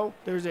 So now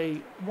there's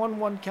a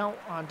 1-1 count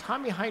on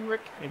Tommy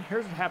Heinrich, and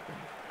here's what happened.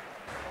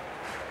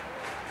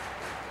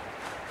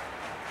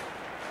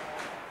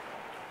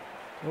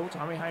 Oh,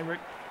 Tommy Heinrich,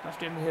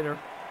 left-handed hitter.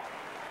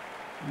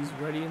 He's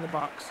ready in the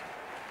box.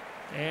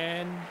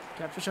 And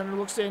Catfish Hunter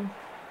looks in,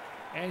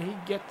 and he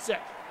gets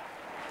set.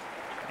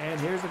 And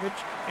here's the pitch.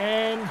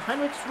 And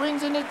Heinrich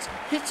swings, and it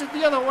hits it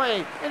the other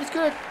way. And it's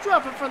going to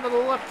drop in front of the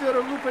left fielder,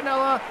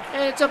 Lupinella.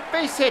 And it's a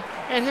base hit.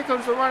 And here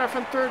comes the runner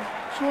from third,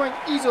 scoring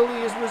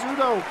easily is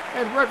Rizzuto.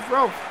 And Red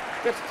Rolfe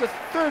gets to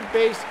third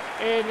base.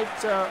 And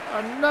it's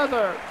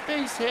another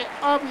base hit,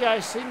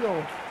 RBI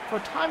single for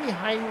Tommy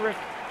Heinrich.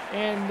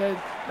 And the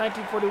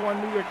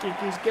 1941 New York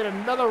Yankees get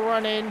another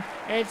run in.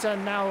 And it's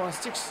now a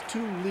 6-2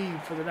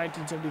 lead for the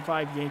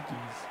 1975 Yankees.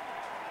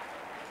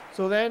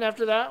 So then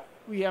after that,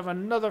 we have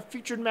another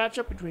featured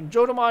matchup between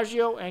Joe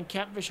DiMaggio and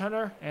Catfish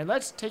Hunter, and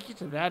let's take you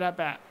to that at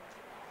bat.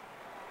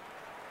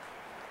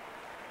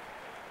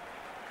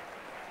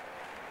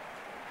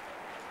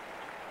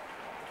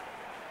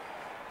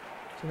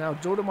 So now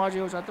Joe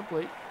DiMaggio's at the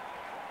plate.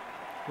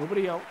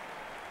 Nobody out.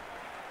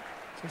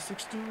 It's a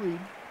 6-2 lead.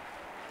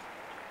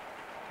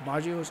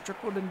 DiMaggio has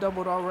tripled and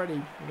doubled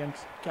already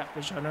against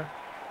Catfish Hunter.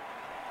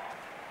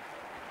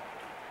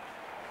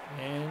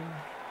 And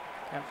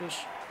Catfish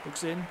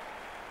looks in.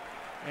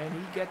 And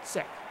he gets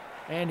set.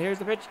 And here's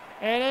the pitch.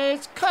 And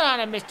it's cut on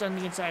and missed on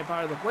the inside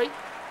part of the plate.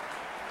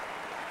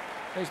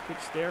 Nice pitch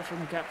there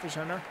from Catfish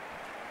Hunter.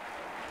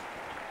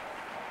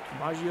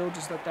 DiMaggio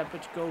just let that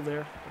pitch go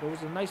there. But it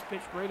was a nice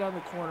pitch right on the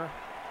corner.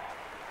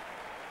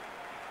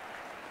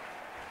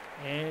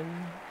 And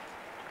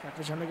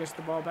Catfish Hunter gets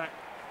the ball back.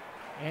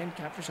 And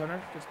Catfish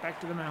Hunter gets back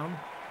to the mound.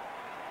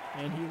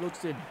 And he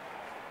looks in.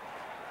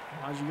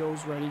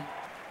 DiMaggio's ready.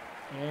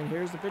 And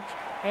here's the pitch.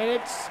 And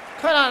it's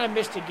cut on and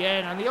missed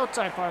again on the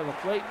outside part of the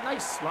plate.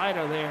 Nice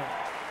slider there.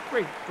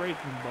 Great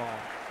breaking ball.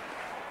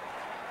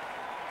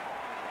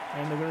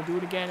 And they're going to do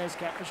it again as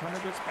Catfish Hunter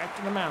gets back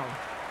to the mound.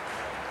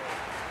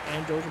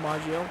 And Joe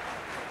DiMaggio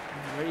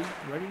is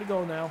ready to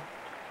go now.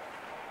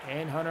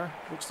 And Hunter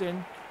looks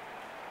in.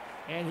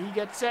 And he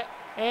gets set.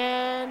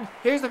 And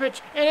here's the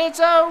pitch. And it's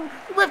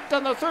whipped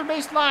on the third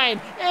base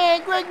line.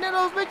 And Greg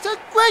Nettles makes a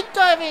great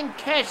diving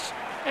catch.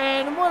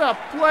 And what a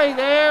play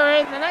there.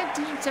 And the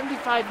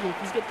 1975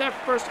 Yankees get their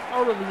first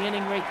out of the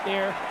inning right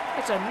there.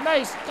 It's a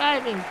nice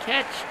diving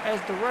catch as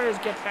the runners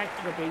get back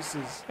to the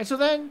bases. And so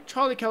then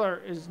Charlie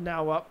Keller is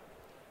now up.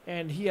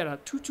 And he had a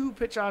 2-2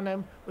 pitch on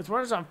him with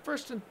runners on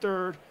first and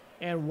third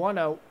and 1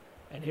 out.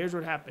 And here's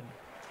what happened.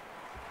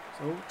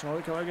 So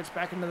Charlie Keller gets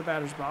back into the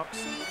batter's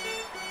box.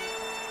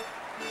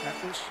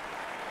 Catfish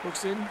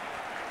looks in,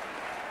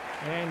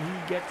 and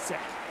he gets set.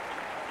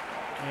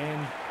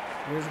 And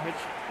here's a pitch,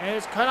 and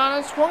it's cut on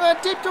and swung on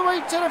deep to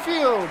right center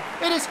field.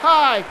 It is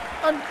high.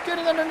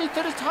 Getting underneath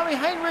it is Tommy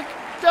Heinrich.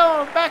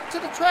 Down, back to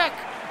the track,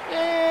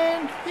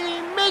 and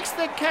he makes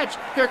the catch.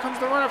 Here comes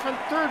the runner from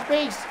third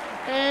base,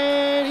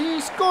 and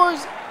he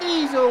scores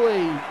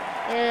easily.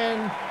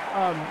 And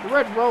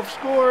Red Wolf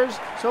scores,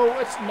 so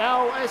it's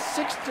now a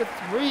 6-3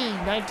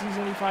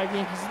 1975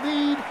 Yankees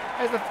lead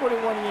as the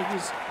 41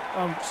 Yankees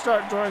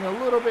start drawing a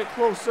little bit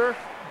closer.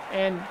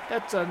 And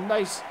that's a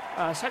nice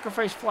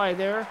sacrifice fly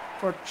there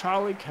for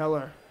Charlie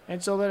Keller.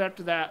 And so then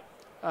after that,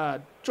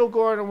 Joe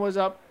Gordon was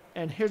up,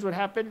 and here's what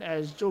happened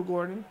as Joe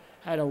Gordon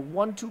had a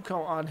 1-2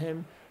 count on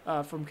him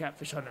from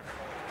Catfish Hunter.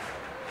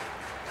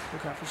 So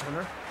Catfish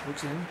Hunter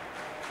looks in,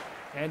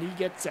 and he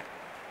gets set.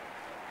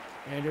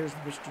 And there's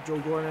Mr. Joe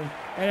Gordon,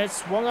 and it's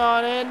swung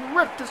on and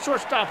ripped to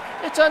shortstop.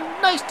 It's a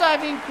nice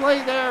diving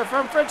play there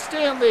from Fred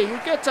Stanley, who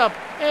gets up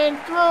and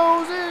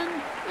throws in.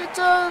 It's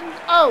an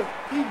out.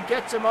 He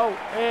gets him out,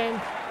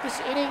 and this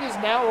inning is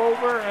now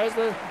over as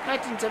the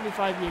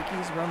 1975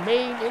 Yankees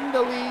remain in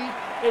the lead.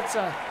 It's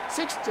a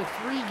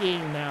 6-3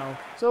 game now.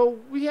 So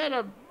we had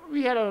a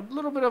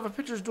little bit of a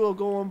pitcher's duel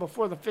going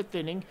before the 5th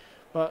inning,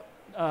 but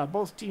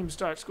both teams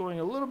start scoring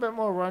a little bit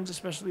more runs,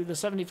 especially the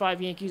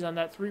 75 Yankees on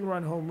that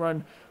 3-run home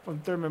run from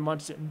Thurman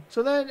Munson.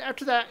 So then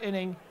after that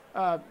inning,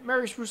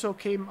 Marius Russo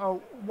came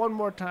out one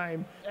more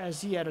time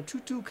as he had a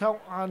 2-2 count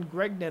on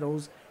Greg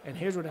Nettles, and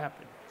here's what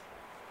happened.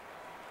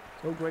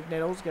 So Greg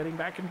Nettles getting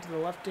back into the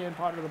left-hand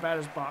part of the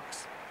batter's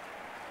box.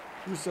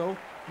 Russo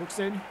looks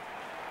in,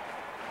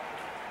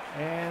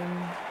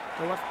 and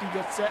the lefty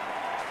gets set.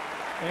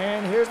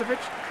 And here's the pitch,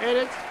 and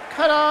it's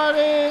cut on,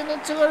 and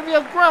it's going to be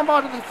a ground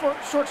ball to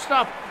the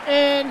shortstop.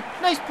 And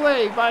nice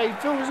play by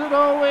Phil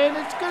Rizzuto, and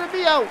it's going to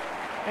be out.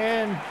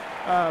 And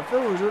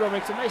Phil Rizzuto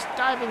makes a nice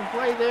diving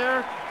play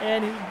there,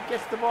 and he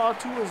gets the ball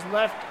to his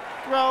left,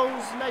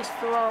 throws, nice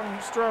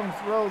strong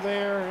throw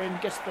there,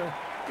 and gets the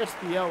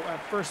out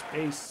at first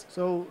base.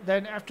 So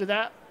then after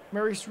that,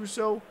 Marius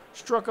Russo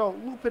struck out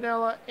Lou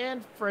Piniella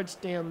and Fred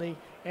Stanley,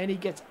 and he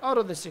gets out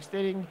of the 6th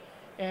inning.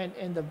 And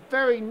in the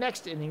very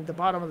next inning, the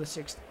bottom of the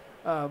 6th,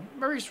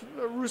 Marius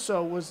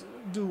Russo was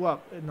due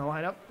up in the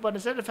lineup, but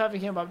instead of having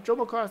him up, Joe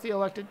McCarthy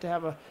elected to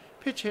have a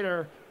pitch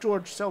hitter,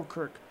 George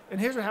Selkirk. And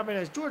here's what happened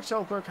as George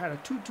Selkirk had a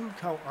 2-2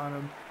 count on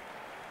him.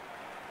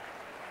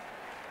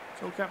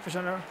 So Catfish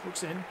Hunter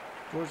looks in.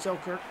 George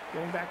Selkirk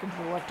getting back into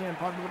the left-hand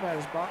part of the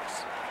batter's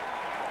box.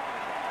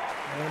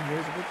 And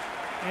here's the pitch.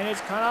 And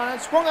it's cut on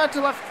and swung out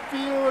to left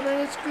field,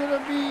 and it's going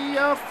to be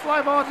a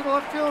fly ball to the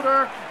left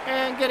fielder.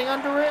 And getting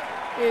under it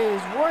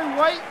is Roy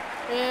White,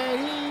 and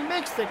he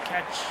makes the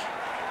catch.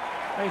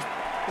 Nice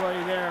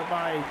play there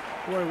by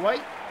Roy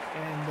White,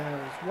 and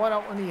there's one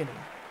out in the inning.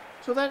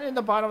 So then in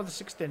the bottom of the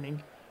 6th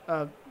inning,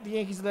 the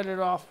Yankees led it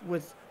off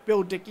with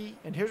Bill Dickey,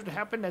 and here's what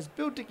happened as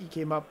Bill Dickey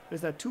came up.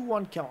 There's a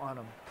 2-1 count on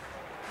him.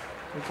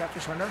 So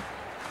Catfish Hunter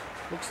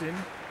looks in.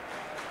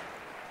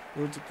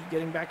 Bill Dickey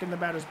getting back in the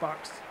batter's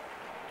box.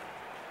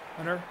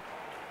 Hunter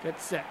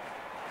gets set.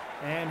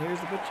 And here's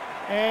the pitch.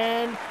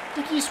 And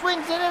Dickey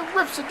swings in and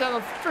rips it down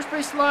the first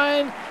base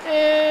line.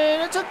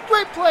 And it's a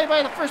great play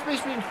by the first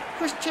baseman,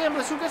 Chris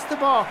Chambliss, who gets the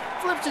ball,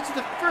 flips it to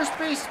the first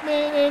baseman,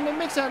 and it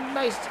makes a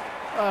nice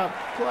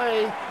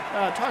play,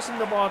 tossing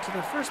the ball to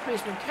the first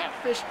baseman,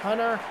 Catfish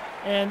Hunter.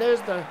 And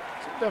there's the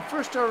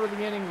first out of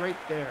the inning right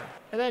there.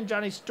 And then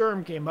Johnny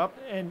Sturm came up,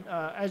 and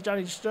as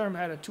Johnny Sturm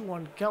had a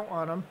 2-1 count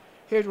on him,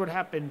 here's what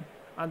happened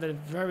on the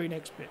very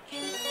next pitch.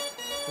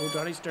 So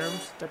Johnny Sturm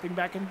stepping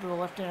back into the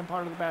left-hand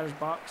part of the batter's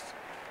box.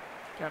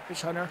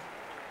 Catfish Hunter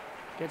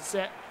gets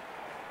set.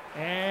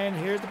 And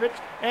here's the pitch.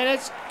 And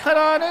it's cut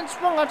on and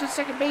swung out to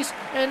second base.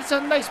 And it's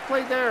a nice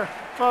play there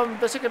from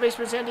the second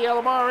baseman, Sandy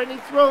Alomar. And he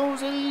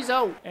throws and he's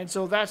out. And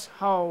so that's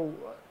how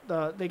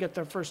they get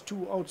their first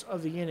 2 outs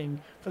of the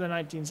inning for the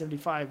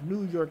 1975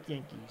 New York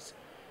Yankees.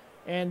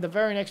 And the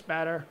very next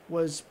batter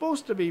was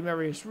supposed to be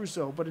Marius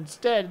Russo, but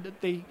instead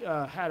they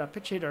had a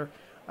pitch hitter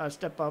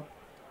step up.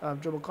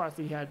 Joe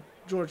McCarthy had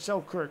George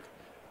Selkirk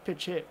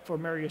pitch hit for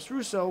Marius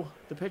Russo,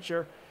 the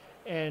pitcher,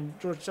 and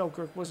George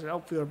Selkirk was an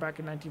outfielder back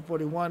in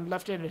 1941,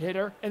 left-handed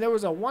hitter, and there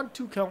was a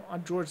 1-2 count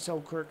on George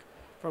Selkirk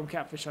from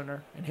Catfish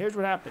Hunter, and here's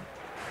what happened.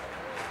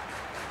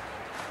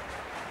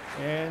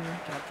 And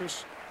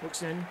Catfish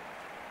looks in,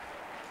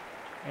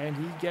 and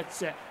he gets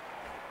set.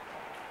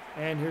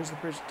 And here's the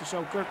pitch to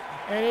Selkirk,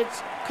 and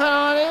it's cut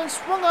on and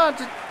swung on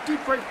to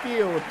deep right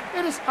field.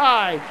 It is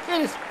high, it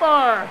is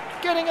far.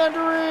 Getting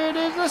under it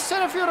is the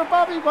center fielder,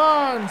 Bobby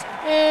Bonds,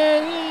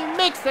 and he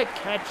makes the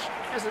catch.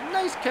 There's a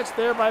nice catch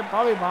there by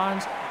Bobby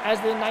Bonds as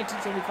the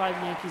 1975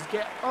 Yankees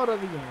get out of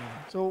the inning.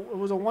 So it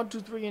was a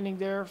 1-2-3 inning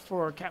there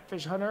for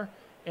Catfish Hunter,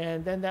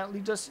 and then that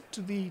leads us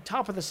to the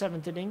top of the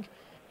 7th inning.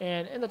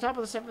 And in the top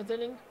of the 7th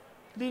inning,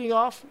 leading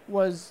off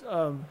was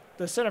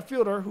the center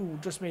fielder who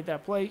just made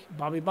that play,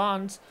 Bobby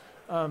Bonds.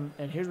 And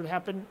here's what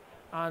happened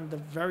on the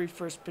very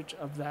first pitch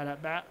of that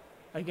at-bat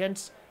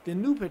against the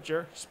new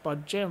pitcher,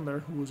 Spud Chandler,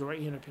 who was a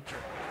right-handed pitcher.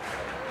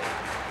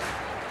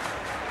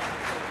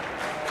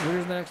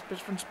 Here's the next pitch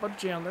from Spud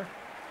Chandler.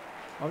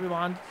 Bobby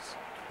Bonds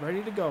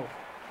ready to go.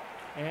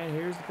 And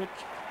here's the pitch.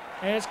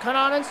 And it's cut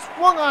on and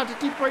swung on to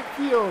deep right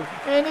field.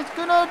 And it's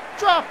going to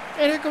drop.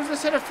 And here comes the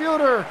center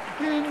fielder.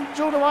 And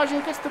Joe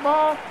DiMaggio gets the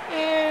ball.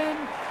 And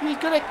he's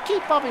going to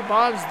keep Bobby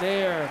Bonds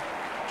there.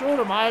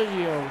 Joe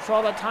DiMaggio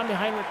saw that Tommy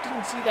Heinrich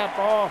didn't see that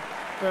ball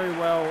very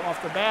well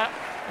off the bat.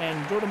 And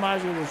Joe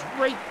DiMaggio was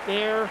right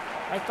there.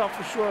 I thought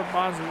for sure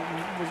Bonds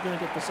was going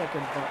to get the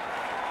second. But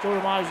Joe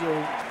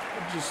DiMaggio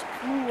just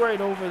flew right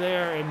over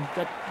there and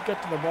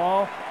got to the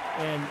ball.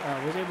 And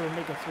was able to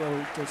make a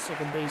throw to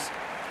second base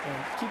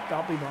and keep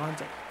Bobby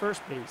Bonds at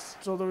first base.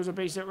 So there was a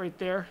base hit right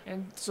there.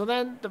 And so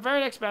then the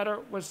very next batter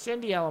was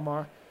Sandy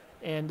Alomar,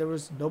 and there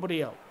was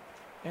nobody out.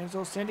 And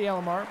so Sandy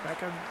Alomar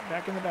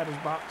back in the batter's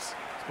box.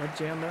 Spud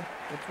Chandler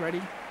gets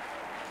ready,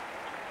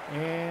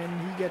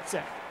 and he gets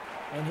set.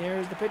 And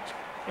here's the pitch,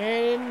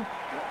 and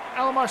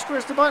Alomar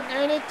squares the bunt,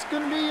 and it's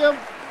going to be a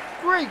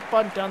great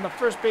bunt down the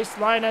first base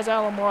line as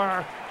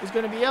Alomar is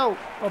going to be out.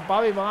 But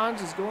Bobby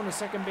Bonds is going to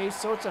second base,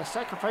 so it's a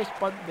sacrifice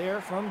bunt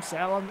there from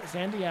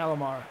Sandy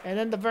Alomar. And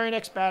then the very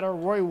next batter,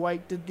 Roy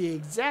White, did the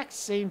exact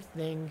same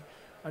thing.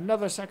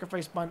 Another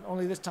sacrifice bunt,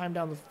 only this time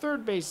down the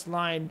third base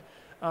line.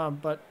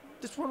 But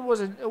this one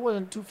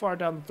wasn't too far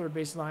down the third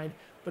base line,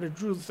 but it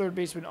drew the third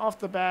baseman off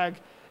the bag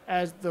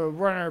as the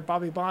runner,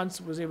 Bobby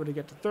Bonds, was able to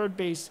get to third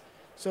base.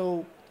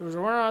 So there was a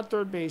runner on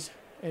third base,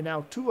 and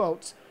now 2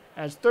 outs,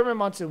 as Thurman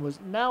Munson was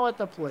now at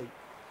the plate.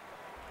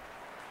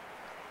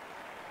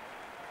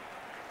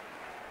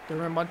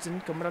 Thurman Munson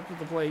coming up to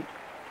the plate.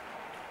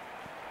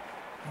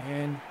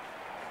 And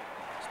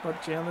Spud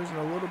Chandler's in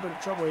a little bit of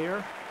trouble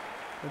here.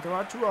 But there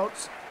are 2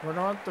 outs. Runner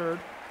on third.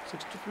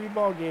 6-3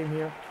 ball game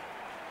here.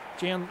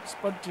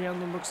 Spud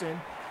Chandler looks in.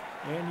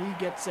 And he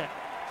gets set.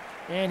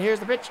 And here's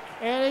the pitch.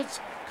 And it's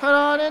cut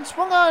on and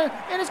swung on.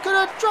 And it's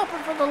going to drop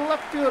it for the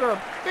left fielder.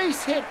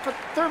 Base hit for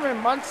Thurman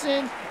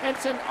Munson. And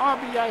it's an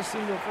RBI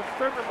single for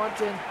Thurman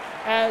Munson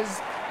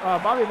as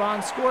Bobby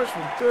Bonds scores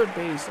from third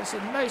base. That's a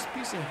nice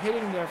piece of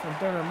hitting there from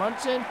Thurman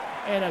Munson.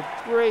 And a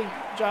great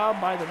job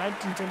by the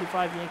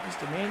 1975 Yankees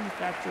to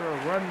manufacture a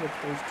run with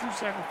those 2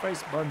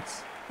 sacrifice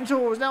bunts. And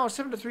so it was now a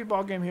 7-3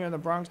 ball game here in the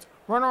Bronx.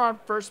 Runner on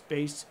first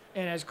base.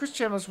 And as Chris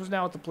Chambliss was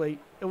now at the plate,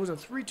 it was a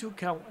 3-2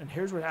 count. And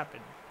here's what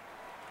happened.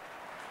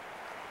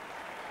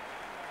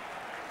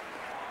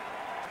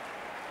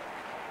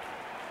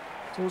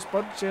 So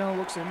Spud Chandler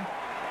looks in,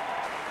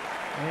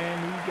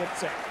 and he gets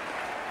set.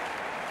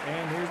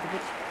 And here's the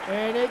pitch,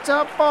 and it's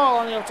a ball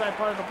on the outside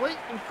part of the plate,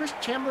 and Chris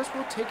Chambliss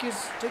will take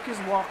his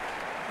walk.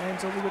 And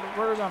so we got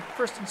runners on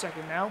first and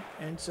second now.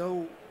 And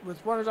so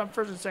with runners on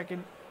first and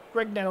second,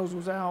 Greg Nettles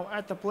was now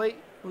at the plate.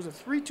 It was a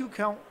 3-2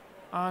 count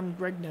on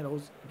Greg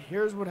Nettles, and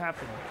here's what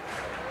happened.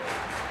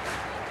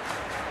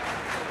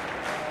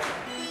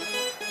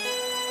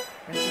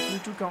 And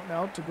it's a 3-2 count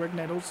now to Greg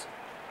Nettles.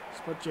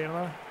 Spud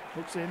Chandler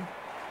looks in.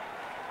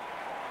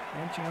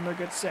 And Chandler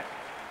gets set.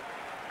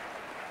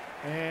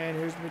 And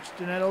here's Mitch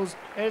Nettles.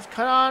 And it's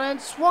cut on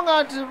and swung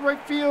on to right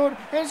field.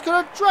 And it's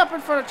going to drop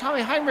in front of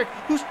Tommy Heinrich,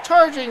 who's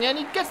charging. And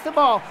he gets the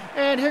ball.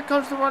 And here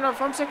comes the runner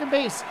from second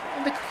base.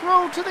 And the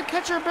throw to the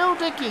catcher, Bill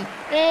Dickey.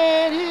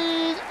 And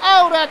he's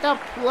out at the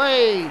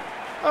plate.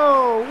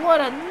 Oh, what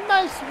a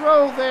nice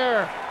throw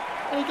there.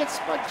 And he gets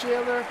Spud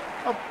Chandler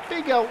a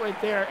big out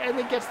right there. And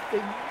he gets the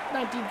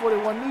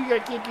 1941 New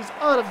York Yankees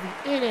out of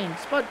the inning.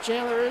 Spud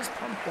Chandler is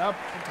pumped up.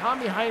 And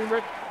Tommy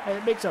Heinrich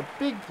makes a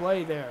big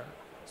play there.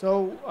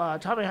 So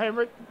Tommy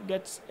Heinrich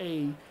gets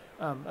a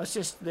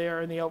assist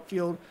there in the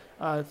outfield,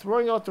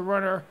 throwing out the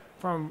runner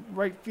from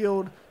right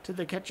field to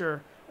the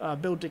catcher,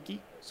 Bill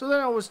Dickey. So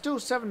then it was still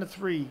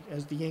 7-3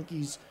 as the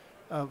Yankees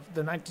of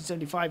the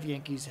 1975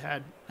 Yankees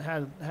had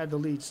the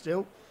lead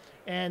still.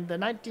 And the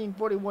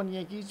 1941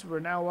 Yankees were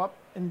now up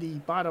in the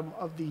bottom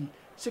of the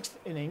 6th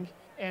inning.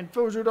 And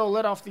Phil Rizzuto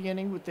led off the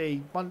inning with a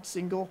bunt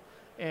single,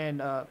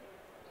 and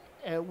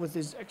with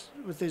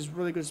his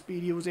really good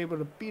speed, he was able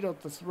to beat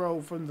out the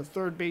throw from the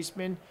third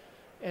baseman.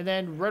 And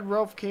then Red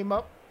Ralph came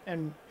up,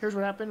 and here's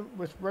what happened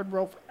with Red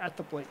Ralph at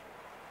the plate.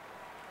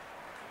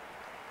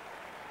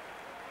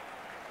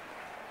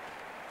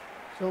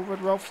 So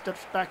Red Ralph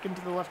steps back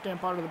into the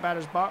left-hand part of the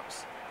batter's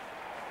box.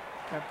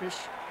 Catfish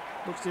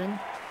looks in,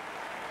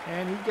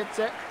 and he gets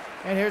set.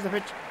 And here's the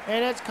pitch,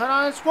 and it's cut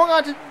on and swung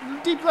on to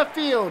deep left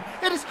field.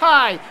 It is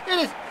high, it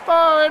is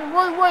far, and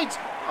Roy White's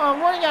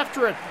running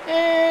after it,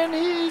 and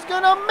he's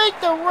gonna make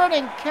the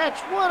running catch.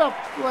 What a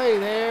play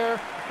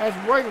there as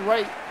Roy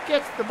White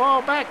gets the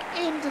ball back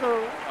into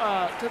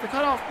the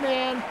cutoff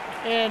man,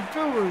 and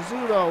Phil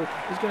Rizzuto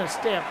is gonna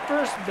stay at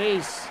first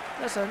base.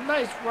 That's a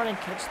nice running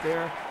catch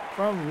there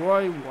from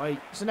Roy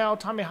White. So now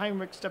Tommy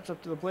Heinrich steps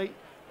up to the plate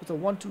with a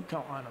 1-2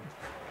 count on him.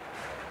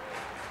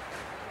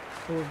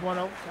 So with 1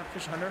 out,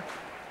 Catfish Hunter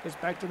gets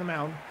back to the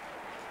mound.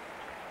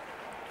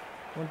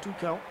 1-2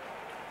 count.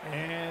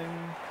 And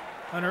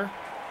Hunter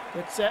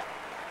gets set.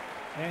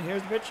 And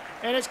here's the pitch.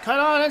 And it's cut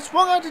on and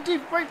swung out to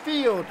deep right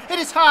field. It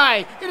is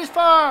high. It is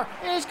far.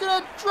 And it's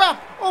going to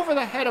drop over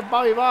the head of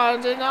Bobby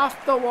Bonds and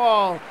off the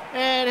wall.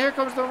 And here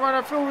comes the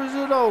runner, Phil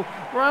Rizzuto,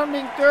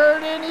 rounding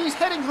third. And he's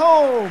heading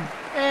home.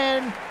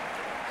 And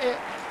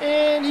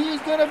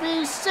he's going to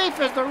be safe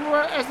as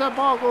the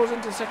ball goes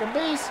into second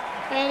base.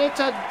 And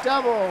it's a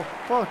double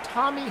for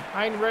Tommy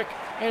Heinrich.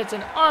 And it's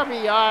an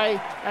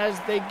RBI as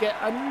they get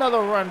another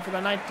run for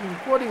the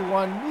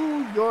 1941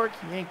 New York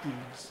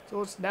Yankees.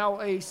 So it's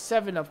now a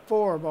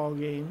 7-4 ball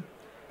game.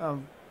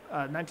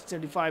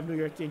 1975 New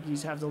York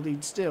Yankees have the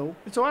lead still.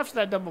 And so after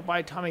that double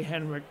by Tommy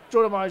Henrik,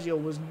 Joe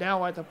DiMaggio was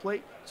now at the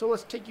plate. So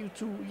let's take you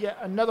to yet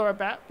another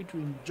at-bat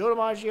between Joe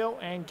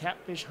DiMaggio and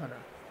Catfish Hunter.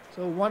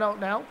 So 1 out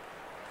now.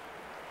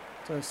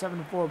 It's a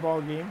 7-4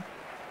 ball game.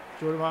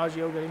 Joe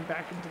DiMaggio getting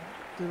back into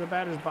the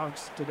batter's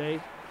box today.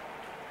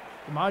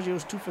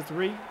 DiMaggio's 2 for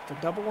 3, it's a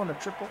double and a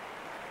triple.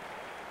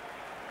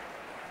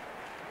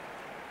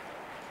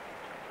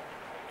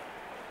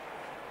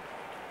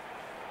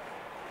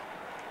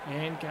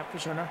 And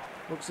Catfish Hunter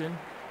looks in.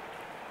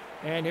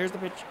 And here's the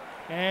pitch.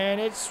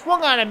 And it's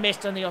swung on and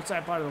missed on the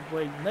outside part of the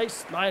plate. Nice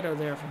slider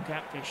there from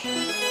Catfish.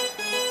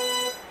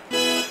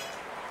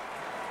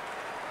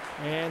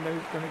 And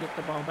they're going to get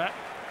the ball back.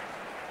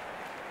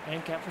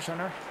 And Catfish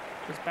Hunter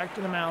gets back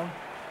to the mound.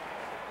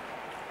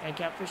 And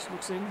Catfish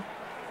looks in.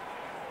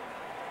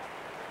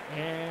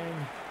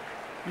 And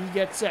he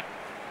gets set.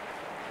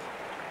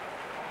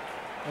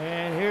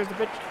 And here's the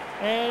pitch.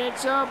 And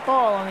it's a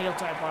ball on the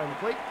outside part of the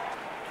plate.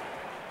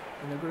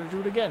 And they're going to do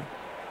it again.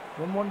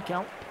 1-1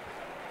 count.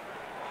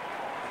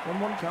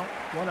 1-1 count.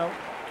 1 out.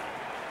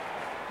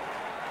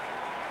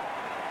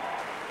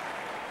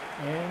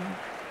 And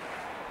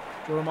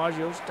Joe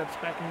DiMaggio steps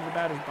back into the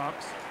batter's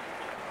box.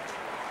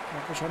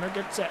 Catfish Hunter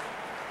gets set.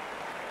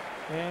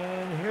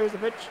 And here's the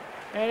pitch.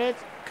 And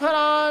it's cut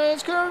on.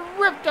 It's going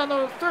to rip down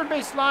the third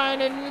base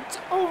line. And it's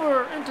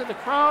over into the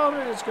crowd.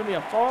 And it's going to be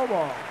a foul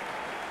ball.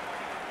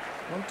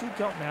 1-2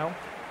 count now.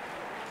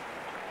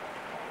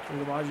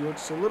 Joe DiMaggio,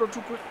 it's a little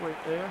too quick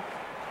right there.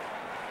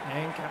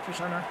 And Catfish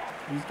Hunter,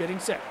 he's getting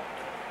set.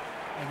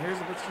 And here's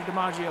the pitch to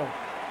DiMaggio.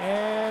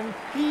 And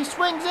he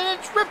swings and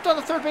it's ripped on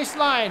the third base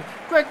line.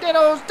 Greg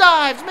Nettles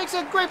dives, makes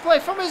a great play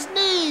from his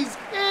knees.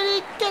 And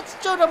he gets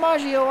Joe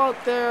DiMaggio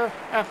out there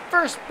at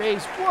first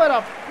base. What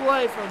a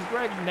play from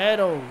Greg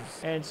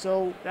Nettles. And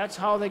so that's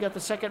how they got the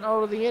second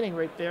out of the inning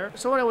right there.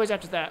 So anyways,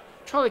 after that,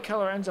 Charlie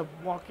Keller ends up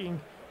walking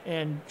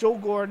and Joe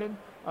Gordon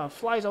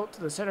flies out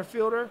to the center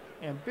fielder.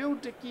 And Bill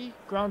Dickey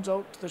grounds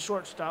out to the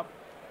shortstop.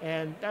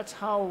 And that's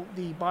how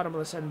the bottom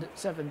of the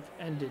seventh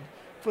ended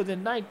for the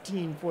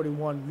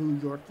 1941 New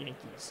York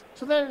Yankees.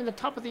 So then in the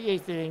top of the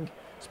 8th inning,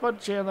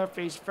 Spud Chandler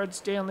faced Fred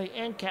Stanley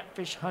and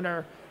Catfish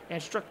Hunter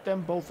and struck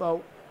them both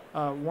out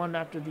one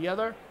after the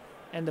other.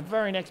 And the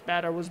very next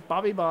batter was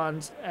Bobby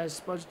Bonds as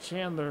Spud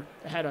Chandler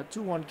had a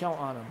 2-1 count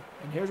on him.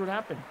 And here's what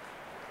happened.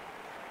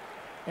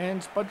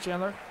 And Spud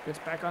Chandler gets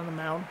back on the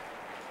mound.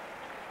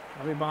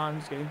 Bobby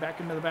Bonds getting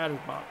back into the batter's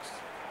box.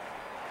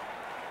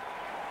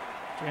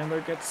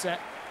 Chandler gets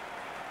set.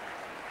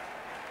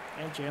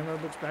 And Chandler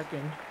looks back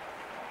in.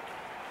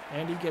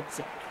 And he gets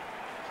it.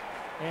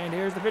 And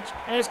here's the pitch.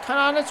 And it's cut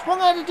on and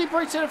swung out to deep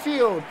right center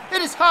field.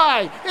 It is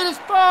high. It is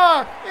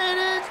far.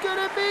 And it's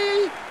going to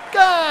be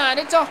gone.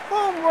 It's a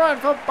home run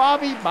for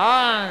Bobby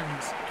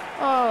Bonds.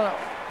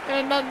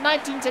 And the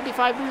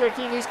 1975 New York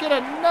Yankees get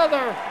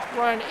another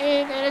run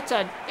in. And it's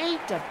an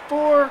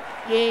 8-4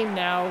 game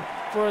now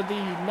for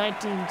the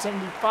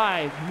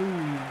 1975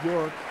 New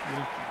York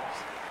Yankees.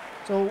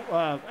 So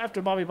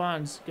after Bobby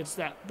Bonds gets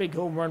that big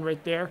home run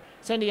right there,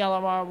 Sandy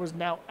Alomar was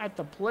now at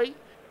the plate.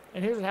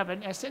 And here's what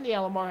happened. As Sandy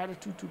Alomar had a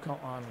 2-2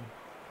 count on him.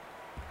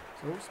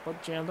 So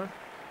Spud Chandler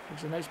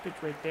makes a nice pitch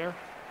right there.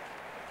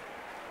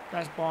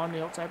 Fastball on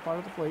the outside part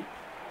of the plate.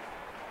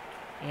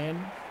 And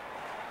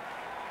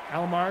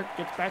Alomar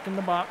gets back in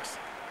the box.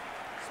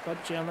 Spud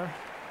Chandler,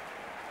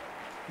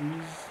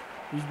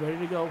 he's ready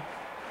to go.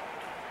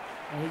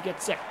 And he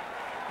gets set.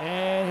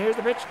 And here's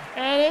the pitch.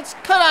 And it's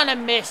cut on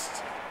and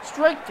missed.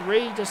 Strike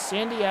 3 to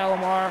Sandy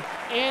Alomar,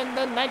 and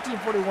the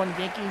 1941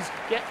 Yankees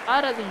get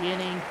out of the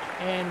inning,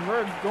 and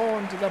we're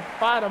going to the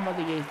bottom of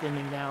the 8th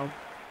inning now.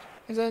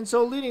 And then,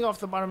 so leading off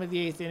the bottom of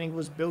the 8th inning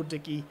was Bill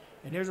Dickey,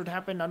 and here's what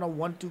happened on a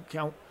 1-2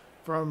 count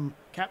from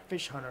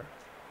Catfish Hunter.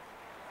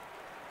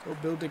 So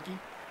Bill Dickey,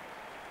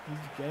 he's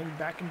getting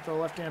back into the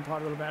left-hand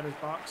part of the batter's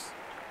box,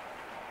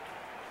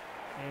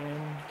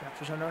 and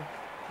Catfish Hunter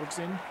looks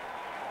in,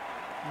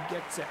 he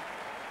gets set.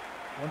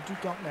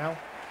 1-2 count now.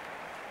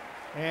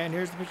 And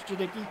here's the pitch to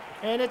Dickey.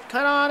 And it's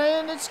cut on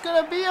in. It's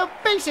going to be a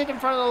base hit in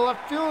front of the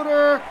left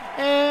fielder.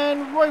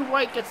 And Roy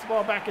White gets the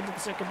ball back into the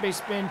second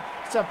baseman.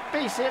 It's a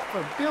base hit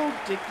for Bill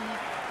Dickey.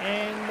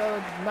 And the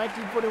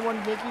 1941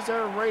 Yankees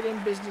are right in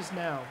business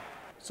now.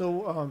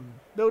 So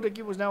Bill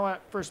Dickey was now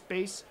at first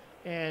base.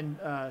 And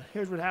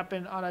here's what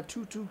happened on a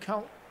 2-2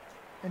 count.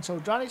 And so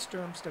Johnny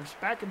Sturm steps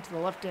back into the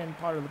left-hand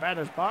part of the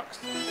batter's box.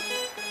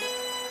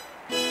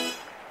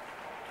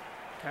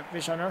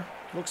 Catfish Hunter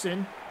looks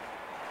in.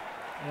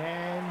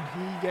 And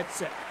he gets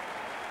set.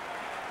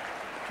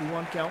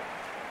 2-1 count.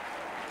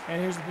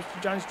 And here's the pitch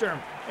to Johnny Sturm.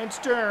 And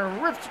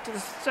Sturm rips it to the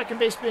second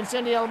baseman,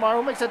 Sandy Alomar,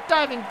 who makes a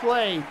diving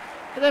play.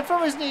 And then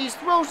from his knees,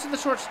 throws to the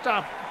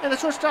shortstop. And the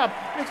shortstop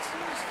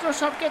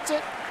gets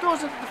it,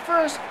 throws it to the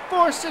first.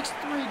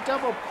 4-6-3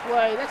 double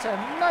play. That's a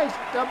nice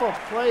double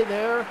play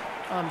there.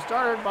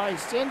 Started by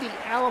Sandy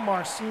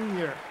Alomar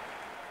Sr.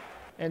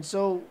 And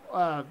so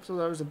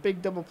there was a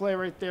big double play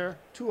right there.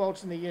 2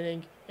 outs in the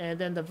inning. And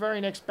then the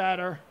very next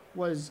batter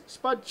was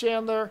Spud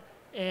Chandler.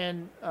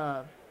 And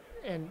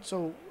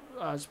so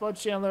Spud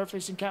Chandler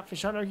facing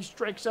Catfish Hunter. He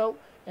strikes out.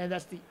 And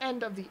that's the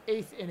end of the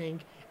 8th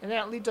inning. And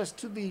that leads us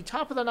to the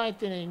top of the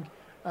 9th inning,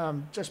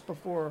 just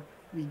before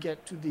we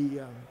get to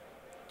the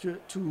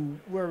to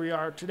where we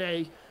are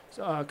today,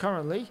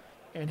 currently.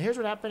 And here's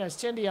what happened as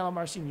Sandy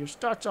Alomar Sr.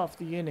 starts off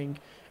the inning,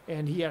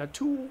 and he had a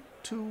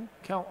 2-2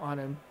 count on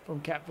him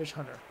from Catfish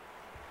Hunter.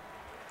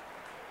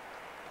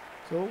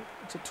 So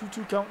it's a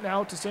 2-2 count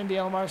now to Sandy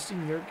Alomar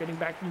Sr. getting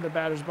back into the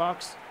batter's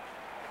box.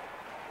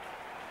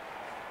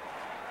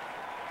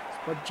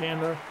 Spud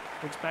Chandler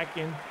looks back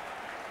in.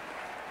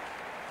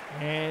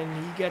 And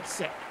he gets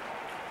set.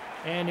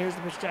 And here's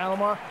the pitch to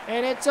Alomar.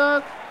 And it's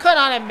a cut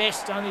on and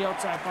missed on the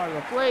outside part of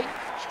the plate.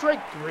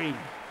 Strike 3.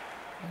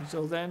 And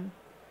so then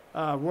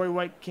Roy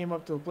White came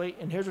up to the plate.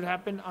 And here's what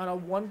happened on a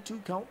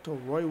 1-2 count to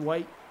Roy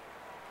White.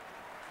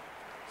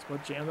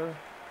 Spud Chandler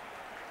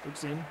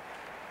looks in.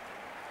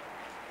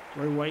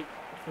 Roy White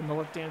from the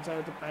left-hand side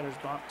of the batter's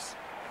box.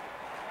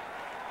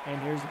 And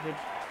here's the pitch.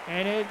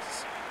 And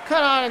it's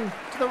cut on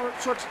to the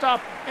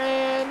shortstop,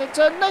 and it's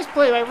a nice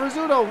play by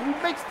Rizzuto,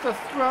 who makes the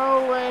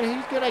throw, and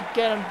he's going to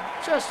get him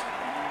just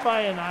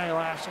by an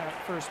eyelash at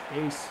first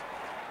base.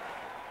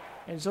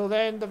 And so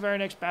then the very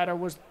next batter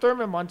was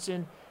Thurman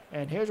Munson,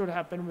 and here's what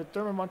happened with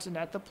Thurman Munson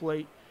at the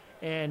plate,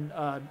 and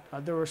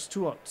there was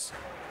 2 outs.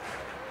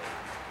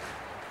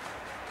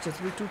 It's a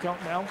 3-2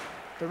 count now.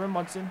 Thurman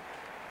Munson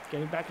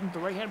getting back into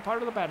the right-hand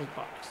part of the batter's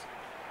box.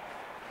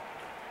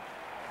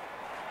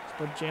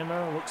 Spud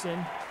Chandler looks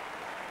in.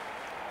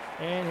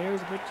 And here's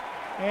the pitch.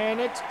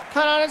 And it's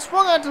cut on and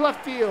swung on to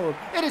left field.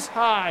 It is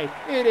high.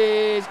 It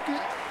is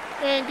good.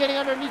 And getting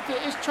underneath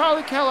it is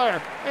Charlie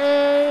Keller.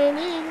 And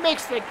he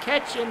makes the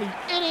catch, and the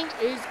inning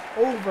is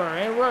over.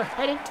 And we're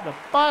heading to the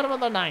bottom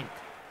of the 9th.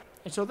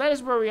 And so that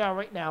is where we are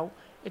right now.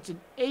 It's an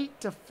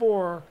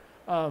 8-4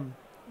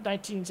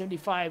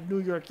 1975 New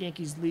York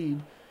Yankees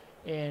lead.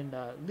 And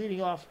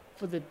leading off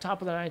for the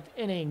top of the 9th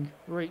inning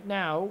right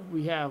now,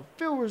 we have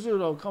Phil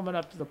Rizzuto coming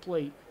up to the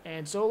plate.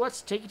 And so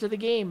let's take it to the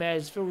game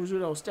as Phil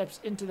Rizzuto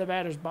steps into the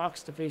batter's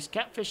box to face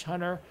Catfish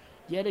Hunter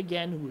yet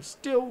again, who is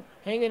still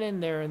hanging in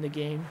there in the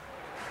game.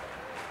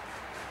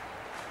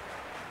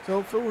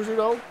 So Phil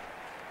Rizzuto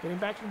getting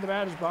back into the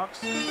batter's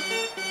box.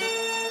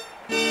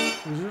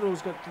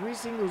 Rizzuto's got 3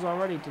 singles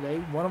already today.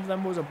 One of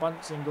them was a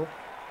bunt single.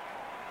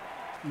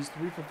 He's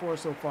 3 for 4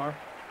 so far.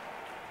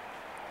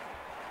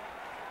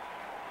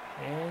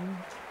 And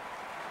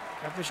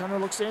Catfish Hunter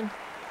looks in,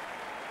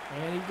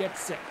 and he gets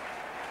set.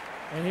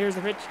 And here's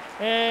the pitch,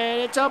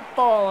 and it's a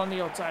ball on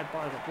the outside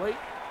part of the plate.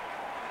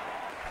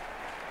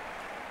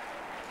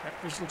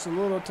 Catfish looks a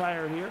little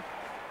tired here.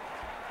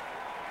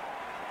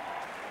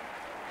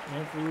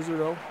 And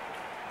Rizzuto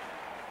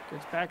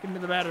gets back into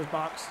the batter's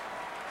box.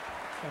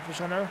 Catfish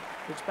Hunter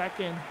gets back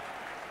in,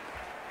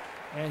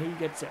 and he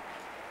gets set.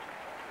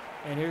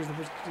 And here's the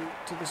pitch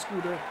to the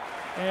Scooter.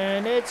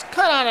 And it's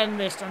cut on and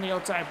missed on the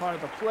outside part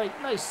of the plate.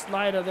 Nice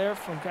slider there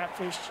from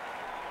Catfish.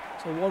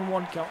 It's a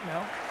 1-1 count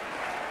now.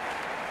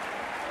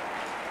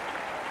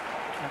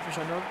 Catfish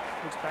Hunter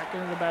looks back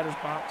into the batter's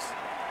box.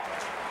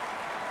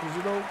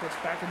 Rizzuto gets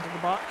back into the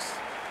box.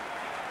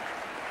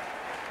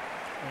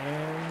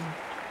 And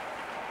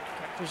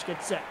Catfish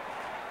gets set.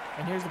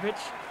 And here's the pitch.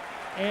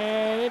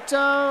 And it's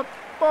a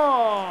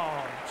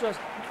ball. Just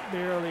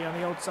barely on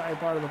the outside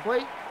part of the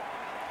plate.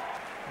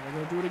 And they're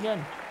going to do it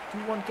again.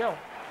 2-1 count.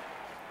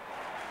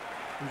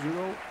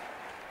 Rizzuto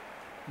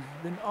has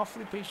been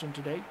awfully patient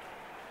today.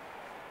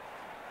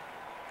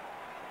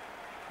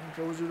 And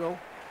Joe Rizzuto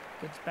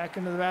gets back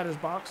into the batter's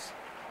box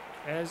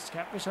as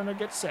Catfish Hunter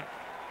gets set.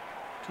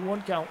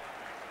 2-1 count.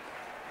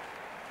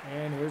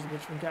 And here's the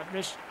pitch from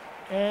Catfish.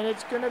 And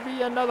it's going to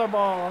be another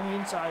ball on the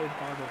inside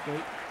part of the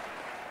plate.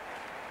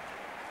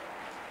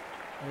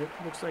 And it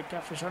looks like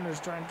Catfish Hunter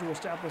is trying to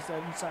establish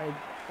that inside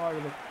part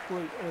of the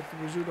plate with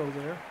Rizzuto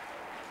there.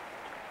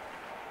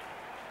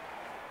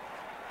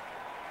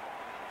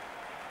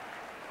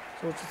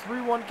 So it's a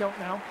 3-1 count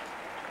now.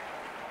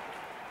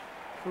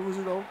 For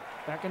Rizzuto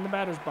back in the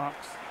batter's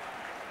box.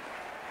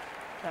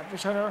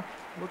 Catfish Hunter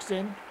looks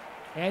in,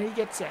 and he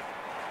gets set.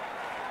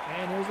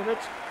 And here's the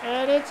pitch,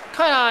 and it's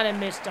cut on and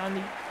missed on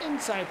the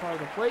inside part of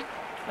the plate.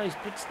 Nice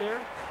pitch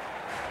there.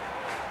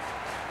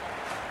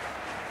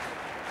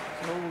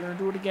 So we're going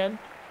to do it again.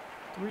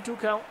 3-2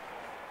 count.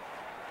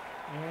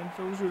 And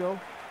for Rizzuto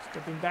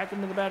stepping back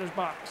into the batter's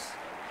box.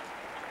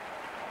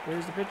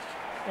 Here's the pitch.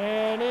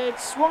 And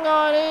it's swung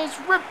on, it's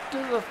ripped to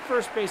the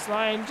first base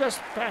line, just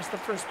past the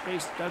first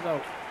base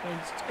dugout, and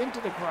it's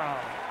into the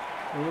crowd.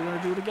 And we're going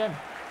to do it again.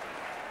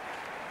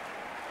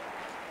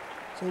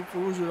 So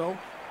Furuzudo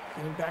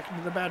getting back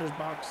into the batter's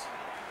box.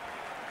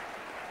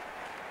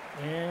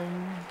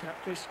 And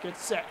Catfish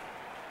gets set.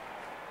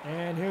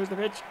 And here's the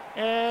pitch.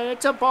 And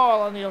it's a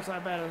ball on the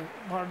outside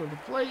part of the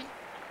plate.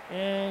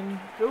 And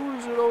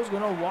Furuzudo's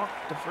going to walk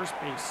to first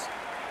base.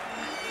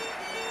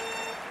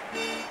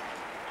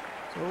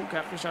 So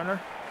Catfish Hunter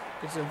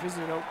gets a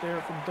visit out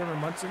there from Thurman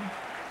Munson.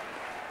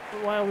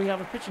 But while we have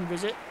a pitching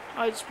visit,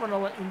 I just want to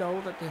let you know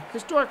that the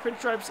Historic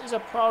Pinstripes is a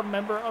proud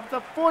member of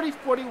the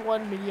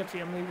 4041 media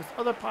family with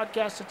other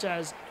podcasts such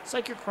as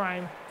Psych Your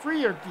Crime, Free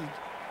Your Geek,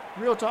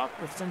 Real Talk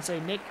with Sensei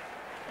Nick,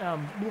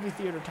 Movie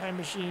Theater Time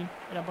Machine,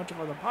 and a bunch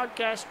of other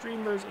podcast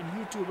streamers and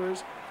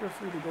YouTubers. Feel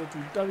free to go to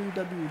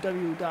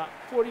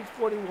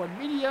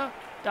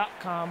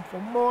www.4041media.com for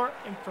more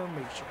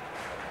information.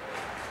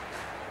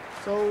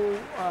 So,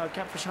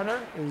 Catfish Hunter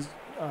is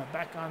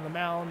back on the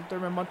mound.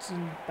 Thurman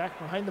Munson back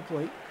behind the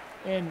plate.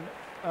 And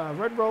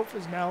Red Rolf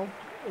is now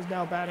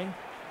batting.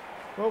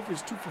 Rolf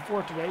is 2 for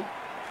 4 today.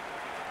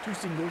 2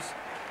 singles.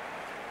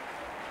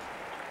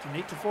 It's an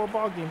 8-4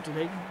 ball game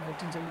today.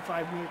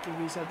 1975 New York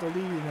Yankees have the lead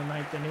in the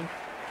 9th inning.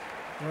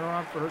 Runner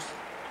on first.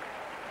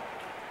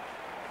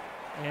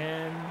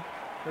 And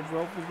Red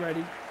Rolf is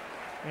ready.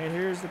 And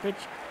here's the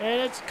pitch.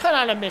 And it's cut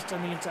on a miss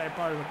on the inside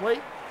part of the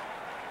plate.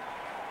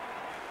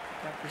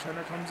 Catfish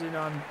Hunter comes in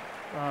on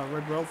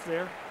Red Rolf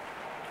there.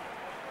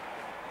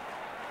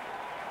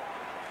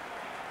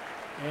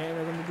 And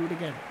they're going to do it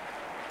again.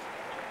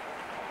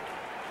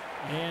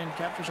 And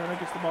Catfish Hunter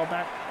gets the ball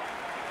back.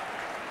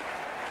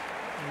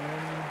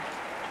 And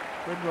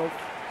Red Rolf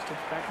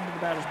steps back into the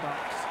batter's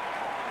box.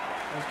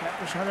 As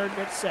Catfish Hunter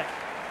gets set.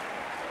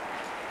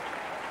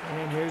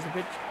 And here's the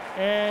pitch.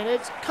 And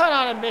it's cut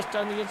on and missed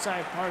on the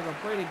inside part of the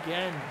plate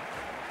again.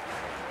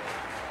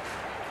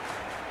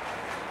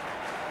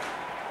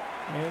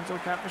 And so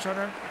Catfish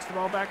Hunter gets the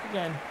ball back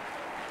again.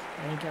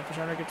 And Catfish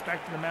Hunter gets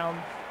back to the mound.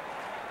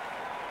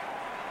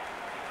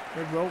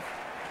 Red Rolf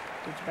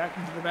gets back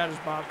into the batter's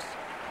box.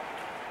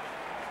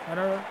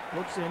 Hunter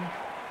looks in.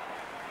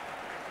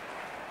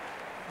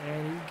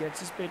 And he gets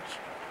his pitch.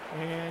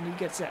 And he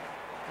gets set.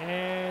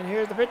 And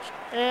here's the pitch.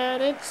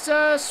 And it's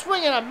a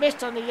swing and a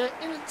miss on the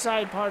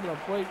inside part of the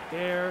plate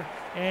there.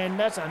 And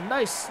that's a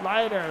nice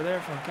slider there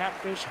from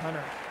Catfish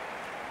Hunter.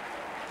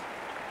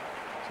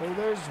 So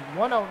there's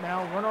 1 out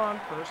now. Runner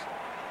on first.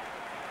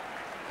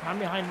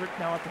 Tommy Heinrich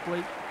now at the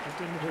plate.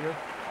 Left-handed hitter.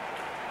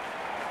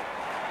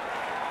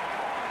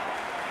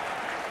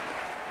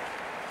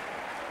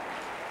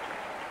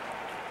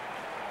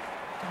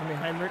 Tommy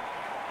Heinrich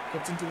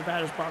gets into the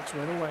batter's box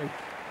right away.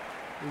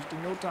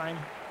 Wasting no time.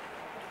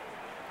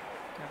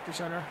 Catfish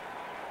Hunter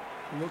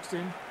looks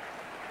in.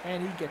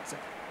 And he gets it.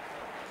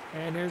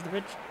 And here's the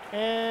pitch.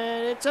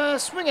 And it's a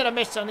swing and a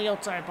miss on the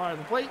outside part of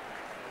the plate.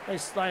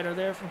 Nice slider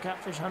there from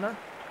Catfish Hunter.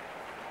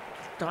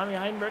 Tommy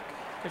Heinrich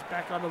gets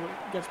back out of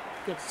the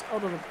gets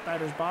out of the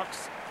batter's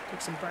box.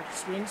 Takes some practice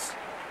swings.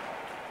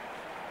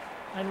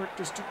 Heinrich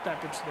just took that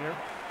pitch there.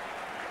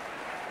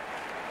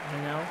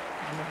 And now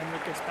Tommy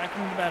Heinrich gets back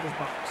into the batter's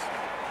box.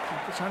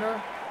 Catfish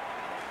Hunter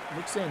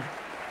looks in.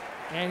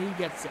 And he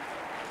gets it.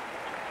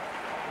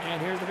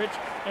 And here's the pitch.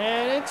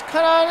 And it's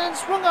cut on and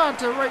swung on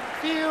to right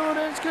field.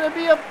 And it's going to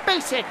be a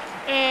base hit.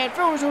 And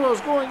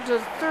Furuzudo's going to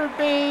third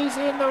base.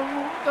 And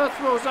the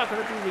throw's not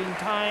going to be in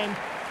time.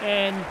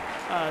 And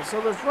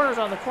so there's runners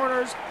on the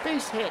corners.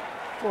 Base hit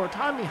for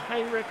Tommy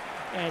Heinrich.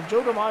 And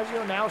Joe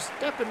DiMaggio now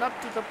stepping up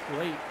to the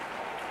plate.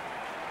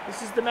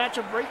 This is the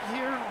matchup right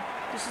here.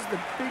 This is the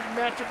big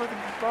matchup of the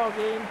ball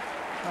game.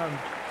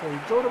 So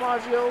Joe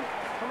DiMaggio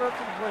coming up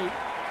to the plate.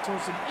 So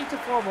it's an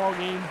 8-4 ball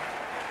game.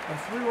 A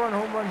 3-run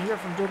home run here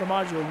from Joe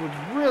DiMaggio would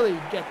really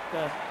get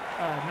the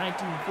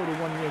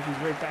 1941 Yankees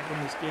right back in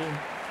this game.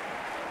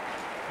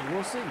 And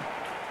we'll see.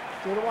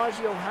 Joe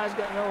DiMaggio has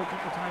gotten out a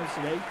couple times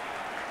today.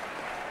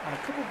 A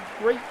couple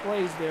great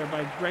plays there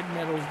by Greg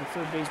Nettles, the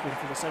third baseman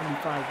for the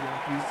 75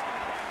 Yankees.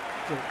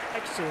 The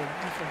excellent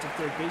defensive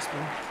third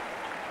baseman.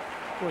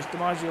 Of course,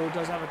 DiMaggio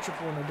does have a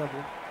triple and a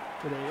double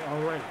today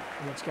already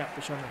against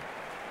Catfish Hunter.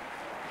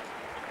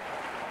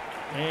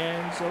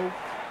 And so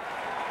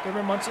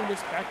Thurman Munson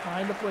gets back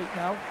behind the plate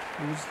now.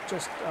 He was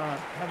just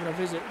having a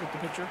visit with the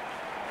pitcher.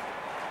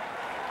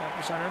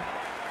 Catfish Hunter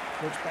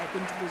looks back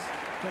into the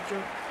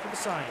catcher for the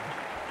sign.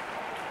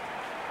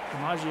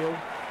 DiMaggio,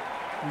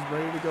 he's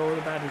ready to go to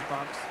the batter's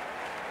box.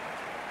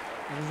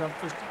 He's up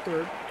first to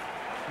third.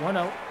 1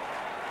 out.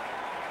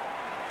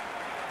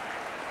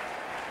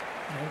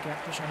 And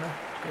Catfish Hunter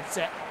gets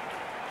set.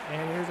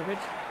 And here's the pitch.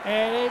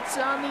 And it's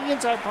on the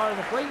inside part of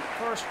the plate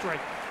for a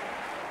strike.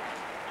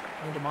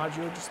 And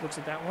DiMaggio just looks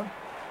at that one.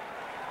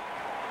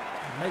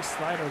 A nice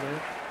slider there.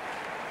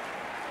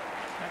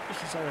 Catfish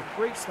has had a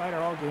great slider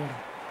all game.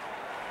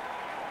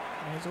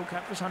 And so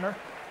Catfish Hunter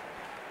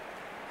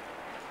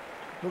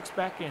looks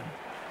back in.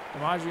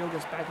 DiMaggio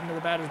gets back into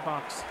the batter's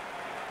box.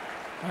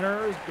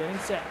 Hunter is getting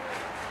set.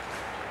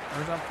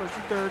 Hunter's on first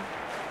and third.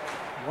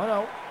 1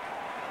 out.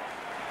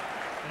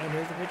 And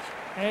here's the pitch.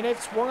 And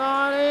it's swung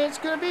on. And it's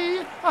going to be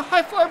a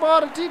high fly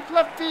ball to deep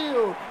left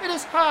field. It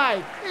is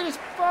high. It is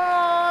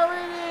far.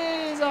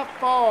 It is. is a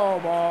foul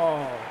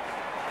ball.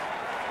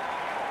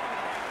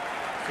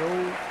 So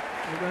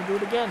we're going to do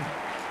it again.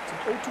 It's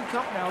an 0-2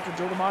 count now to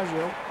Joe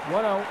DiMaggio.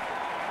 1 out.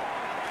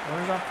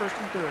 Runners on first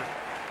and third.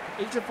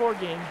 8-4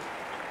 game.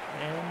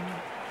 And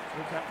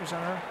so Catfish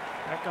Hunter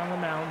back on the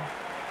mound.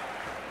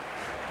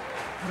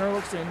 Hunter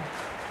looks in.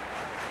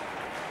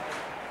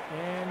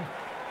 And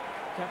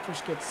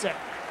Catfish gets set.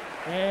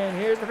 And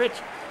here's the pitch.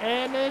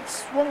 And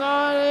it's swung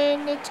on,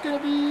 and it's going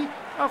to be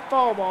a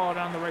foul ball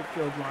down the right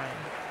field line.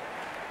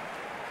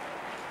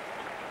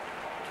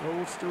 So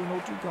it's still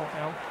an 0-2 count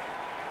now.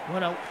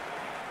 1 out.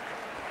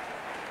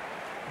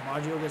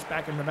 Maggio gets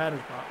back in the batter's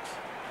box.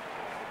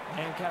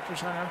 And Catfish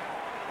Hunter,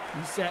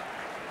 he's set.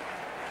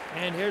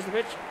 And here's the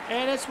pitch.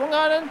 And it's swung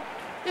on, and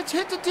it's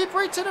hit the deep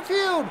right center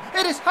field.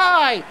 It is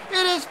high.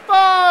 It is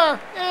far.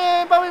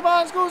 And Bobby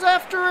Bonds goes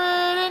after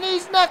it, and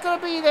he's not going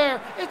to be there.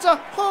 It's a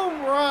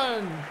home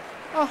run.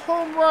 A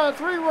home run,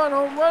 3-run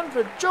home run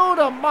for Joe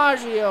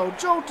DiMaggio.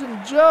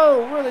 Joltin'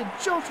 Joe really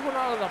jolts one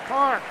out of the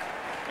park.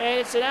 And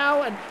it's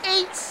now an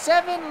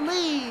 8-7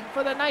 lead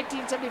for the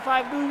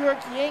 1975 New York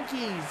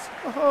Yankees.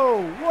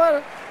 Oh,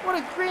 what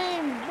a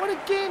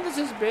game this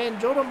has been.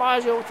 Joe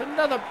DiMaggio with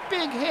another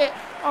big hit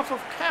off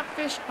of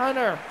Catfish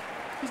Hunter.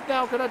 He's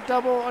now got a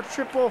double, a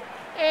triple,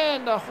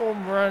 and a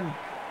home run.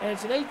 And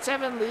it's an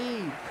 8-7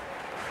 lead.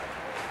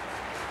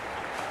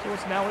 So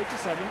it's now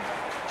 8-7.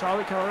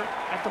 Charlie Keller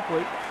at the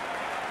plate.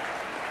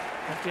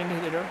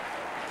 Left-handed hitter.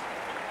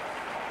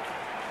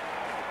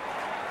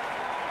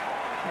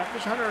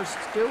 Catfish Hunter is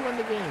still in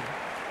the game.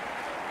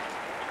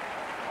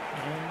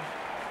 And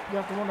you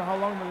have to wonder how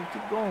long they're going to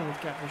keep going with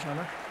Catfish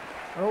Hunter.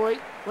 Oh, wait.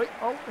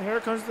 Oh,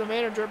 here comes the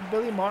manager,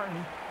 Billy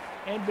Martin.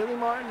 And Billy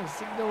Martin is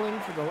signaling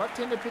for the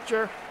left-handed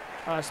pitcher,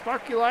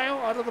 Sparky Lyle,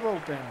 out of the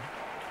bullpen.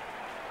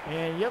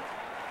 And, yep,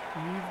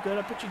 you've got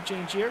a pitching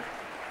change here.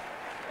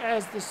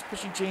 As this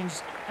pitching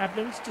change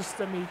happens, just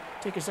let me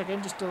take a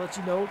second just to let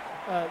you know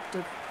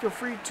to feel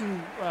free to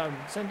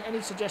send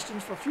any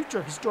suggestions for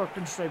future Historic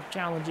Pinstripe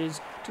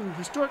challenges to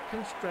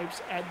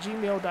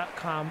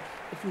historicpinstripes@gmail.com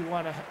if you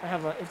want to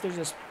have if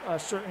there's a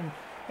certain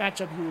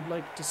matchup you would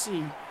like to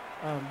see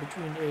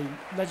between a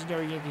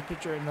legendary Yankees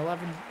pitcher and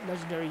 11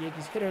 legendary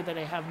Yankees hitter that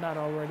I have not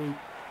already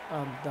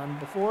done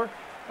before.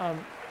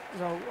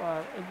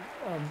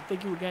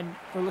 Thank you again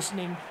for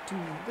listening to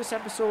this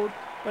episode.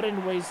 But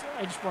anyways,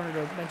 I just wanted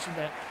to mention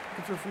that you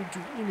can feel free to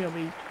email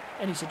me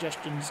any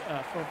suggestions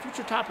for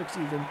future topics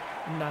even,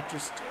 and not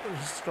just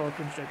historic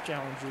pinstripe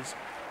challenges.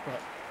 But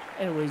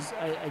anyways,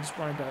 I just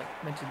wanted to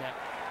mention that.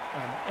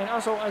 And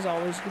also, as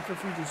always, you can feel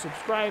free to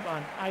subscribe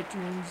on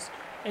iTunes,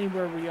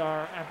 anywhere we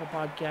are, Apple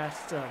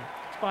Podcasts,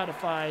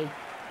 Spotify,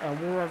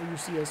 wherever you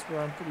see us. We're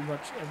on pretty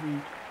much every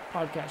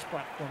podcast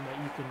platform that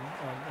you can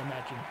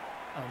imagine.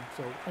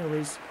 So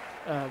anyways,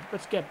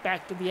 let's get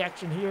back to the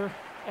action here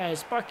as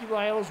Sparky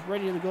Lyle's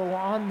ready to go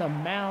on the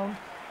mound,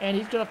 and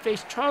he's going to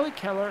face Charlie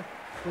Keller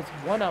with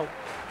 1 out.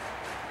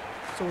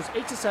 So it's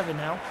 8-7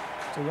 now.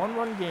 It's a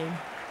 1-run game.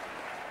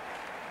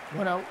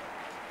 1 out.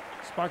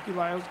 Sparky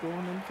Lyle's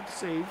going in for the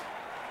save.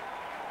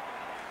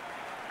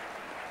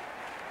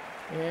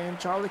 And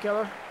Charlie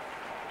Keller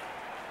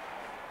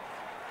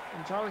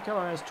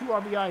has 2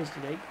 RBIs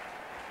today.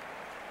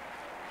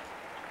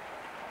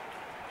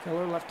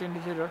 Keller,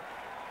 left-handed hitter,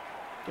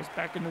 gets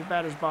back into the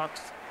batter's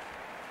box.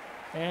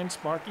 And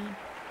Sparky,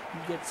 he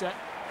gets set.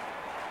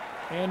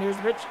 And here's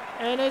the pitch.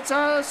 And it's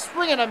a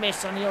swing and a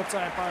miss on the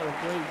outside part of the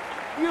plate.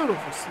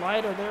 Beautiful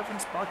slider there from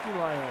Sparky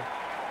Lyle.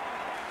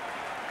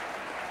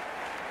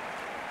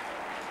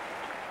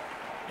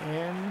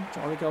 And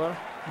Charlie Keller,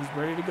 he's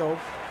ready to go.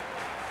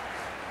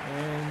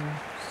 And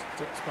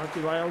Sparky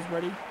Lyle's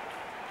ready.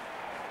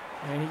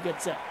 And he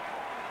gets set.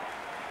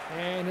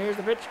 And here's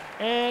the pitch.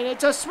 And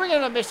it's a swing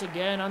and a miss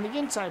again on the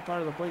inside part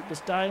of the plate this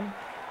time.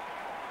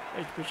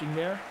 Nice pitching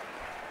there.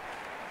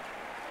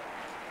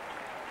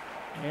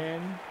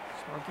 And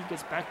Sparky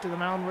gets back to the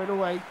mound right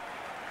away.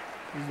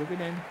 He's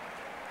looking in.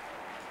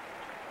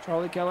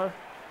 Charlie Keller,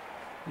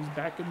 he's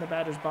back in the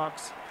batter's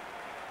box.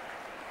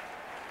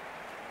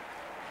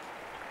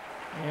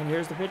 And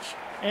here's the pitch.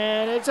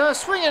 And it's a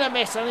swing and a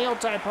miss on the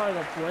outside part of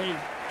the plate.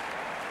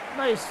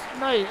 Nice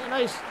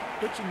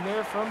pitching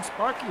there from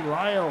Sparky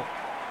Lyle.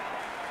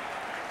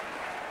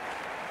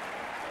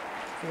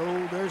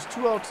 So there's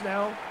 2 outs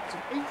now. It's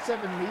an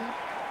 8-7 lead.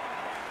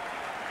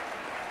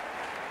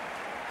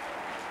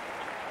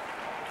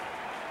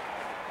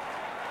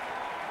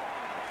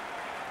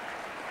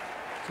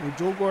 So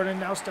Joe Gordon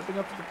now stepping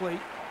up to the plate.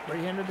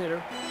 Right-handed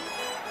hitter.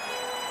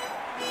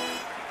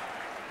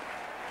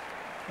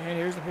 And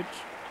here's the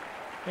pitch.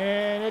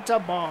 And it's a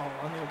ball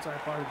on the outside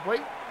part of the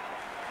plate.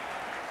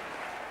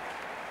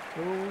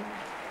 So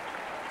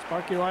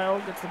Sparky Lyle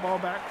gets the ball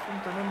back from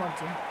Thurman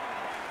Munson.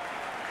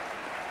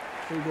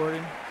 Joe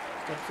Gordon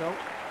steps out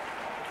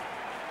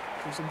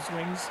for some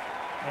swings.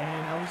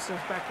 And now he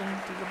steps back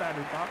into the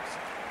batter's box.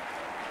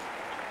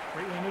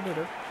 Right-handed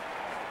hitter.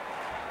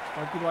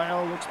 Sparky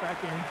Lyle looks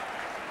back in.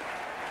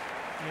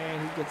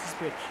 And he gets his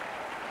pitch.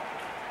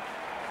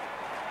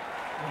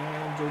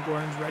 And Joe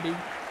Gordon's ready.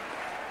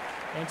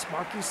 And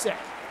Sparky's set.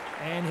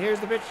 And here's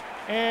the pitch.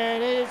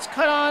 And it's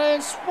cut on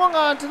and swung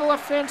on to the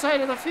left-hand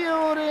side of the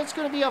field. And it's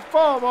going to be a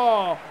foul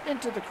ball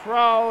into the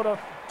crowd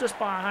just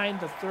behind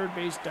the third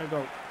base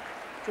dugout.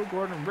 Joe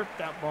Gordon ripped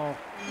that ball.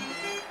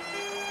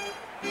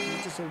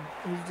 He's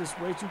just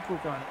way too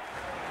quick on it.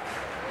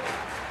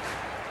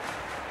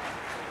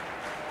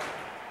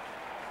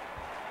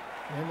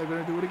 And they're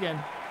going to do it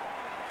again.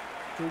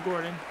 Joe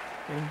Gordon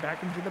getting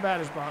back into the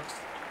batter's box.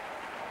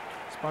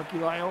 Sparky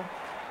Lyle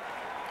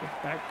gets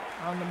back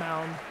on the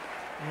mound.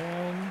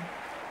 And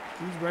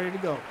he's ready to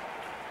go.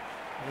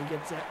 And he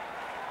gets it.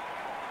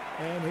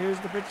 And here's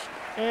the pitch.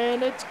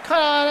 And it's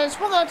cut on and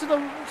swung on to the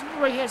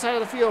right-hand side of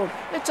the field.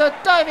 It's a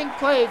diving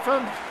play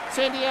from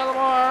Sandy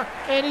Alomar.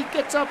 And he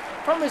gets up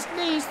from his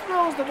knees,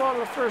 throws the ball to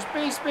the first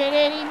baseman,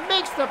 and he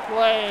makes the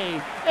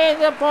play. And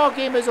the ball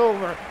game is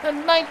over. The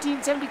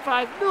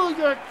 1975 New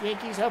York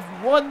Yankees have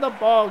won the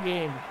ball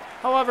game.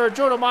 However,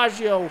 Joe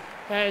DiMaggio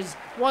has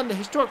won the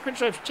Historic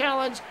Pinstripes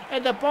Challenge,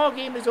 and the ball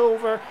game is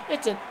over.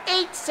 It's an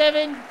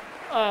 8-7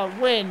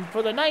 win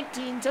for the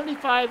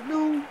 1975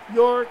 New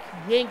York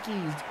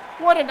Yankees.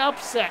 What an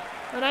upset.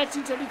 The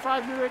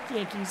 1975 New York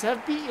Yankees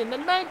have beaten the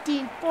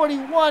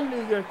 1941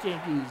 New York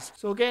Yankees.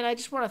 So again, I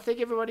just want to thank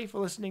everybody for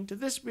listening to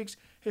this week's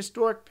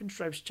Historic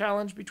Pinstripes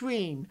Challenge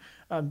between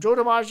Joe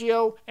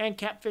DiMaggio and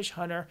Catfish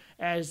Hunter,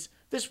 as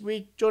this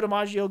week Joe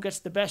DiMaggio gets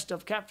the best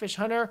of Catfish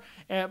Hunter.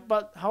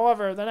 But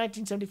however, the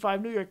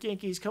 1975 New York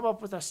Yankees come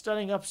up with a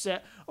stunning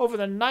upset over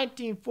the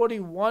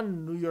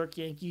 1941 New York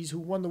Yankees, who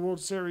won the World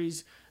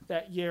Series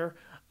that year.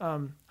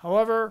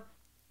 However,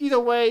 either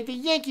way, the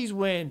Yankees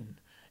win.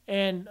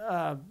 And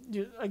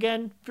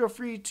again, feel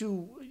free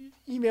to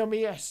email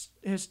me at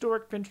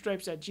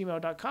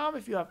historicpinstripes@gmail.com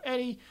if you have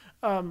any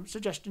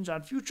suggestions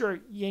on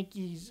future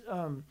Yankees,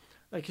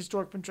 like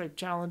historic pinstripe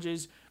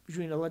challenges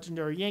between a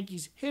legendary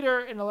Yankees hitter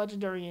and a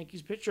legendary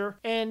Yankees pitcher.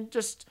 And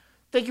just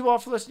thank you all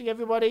for listening,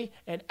 everybody.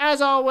 And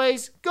as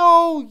always,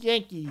 go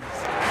Yankees!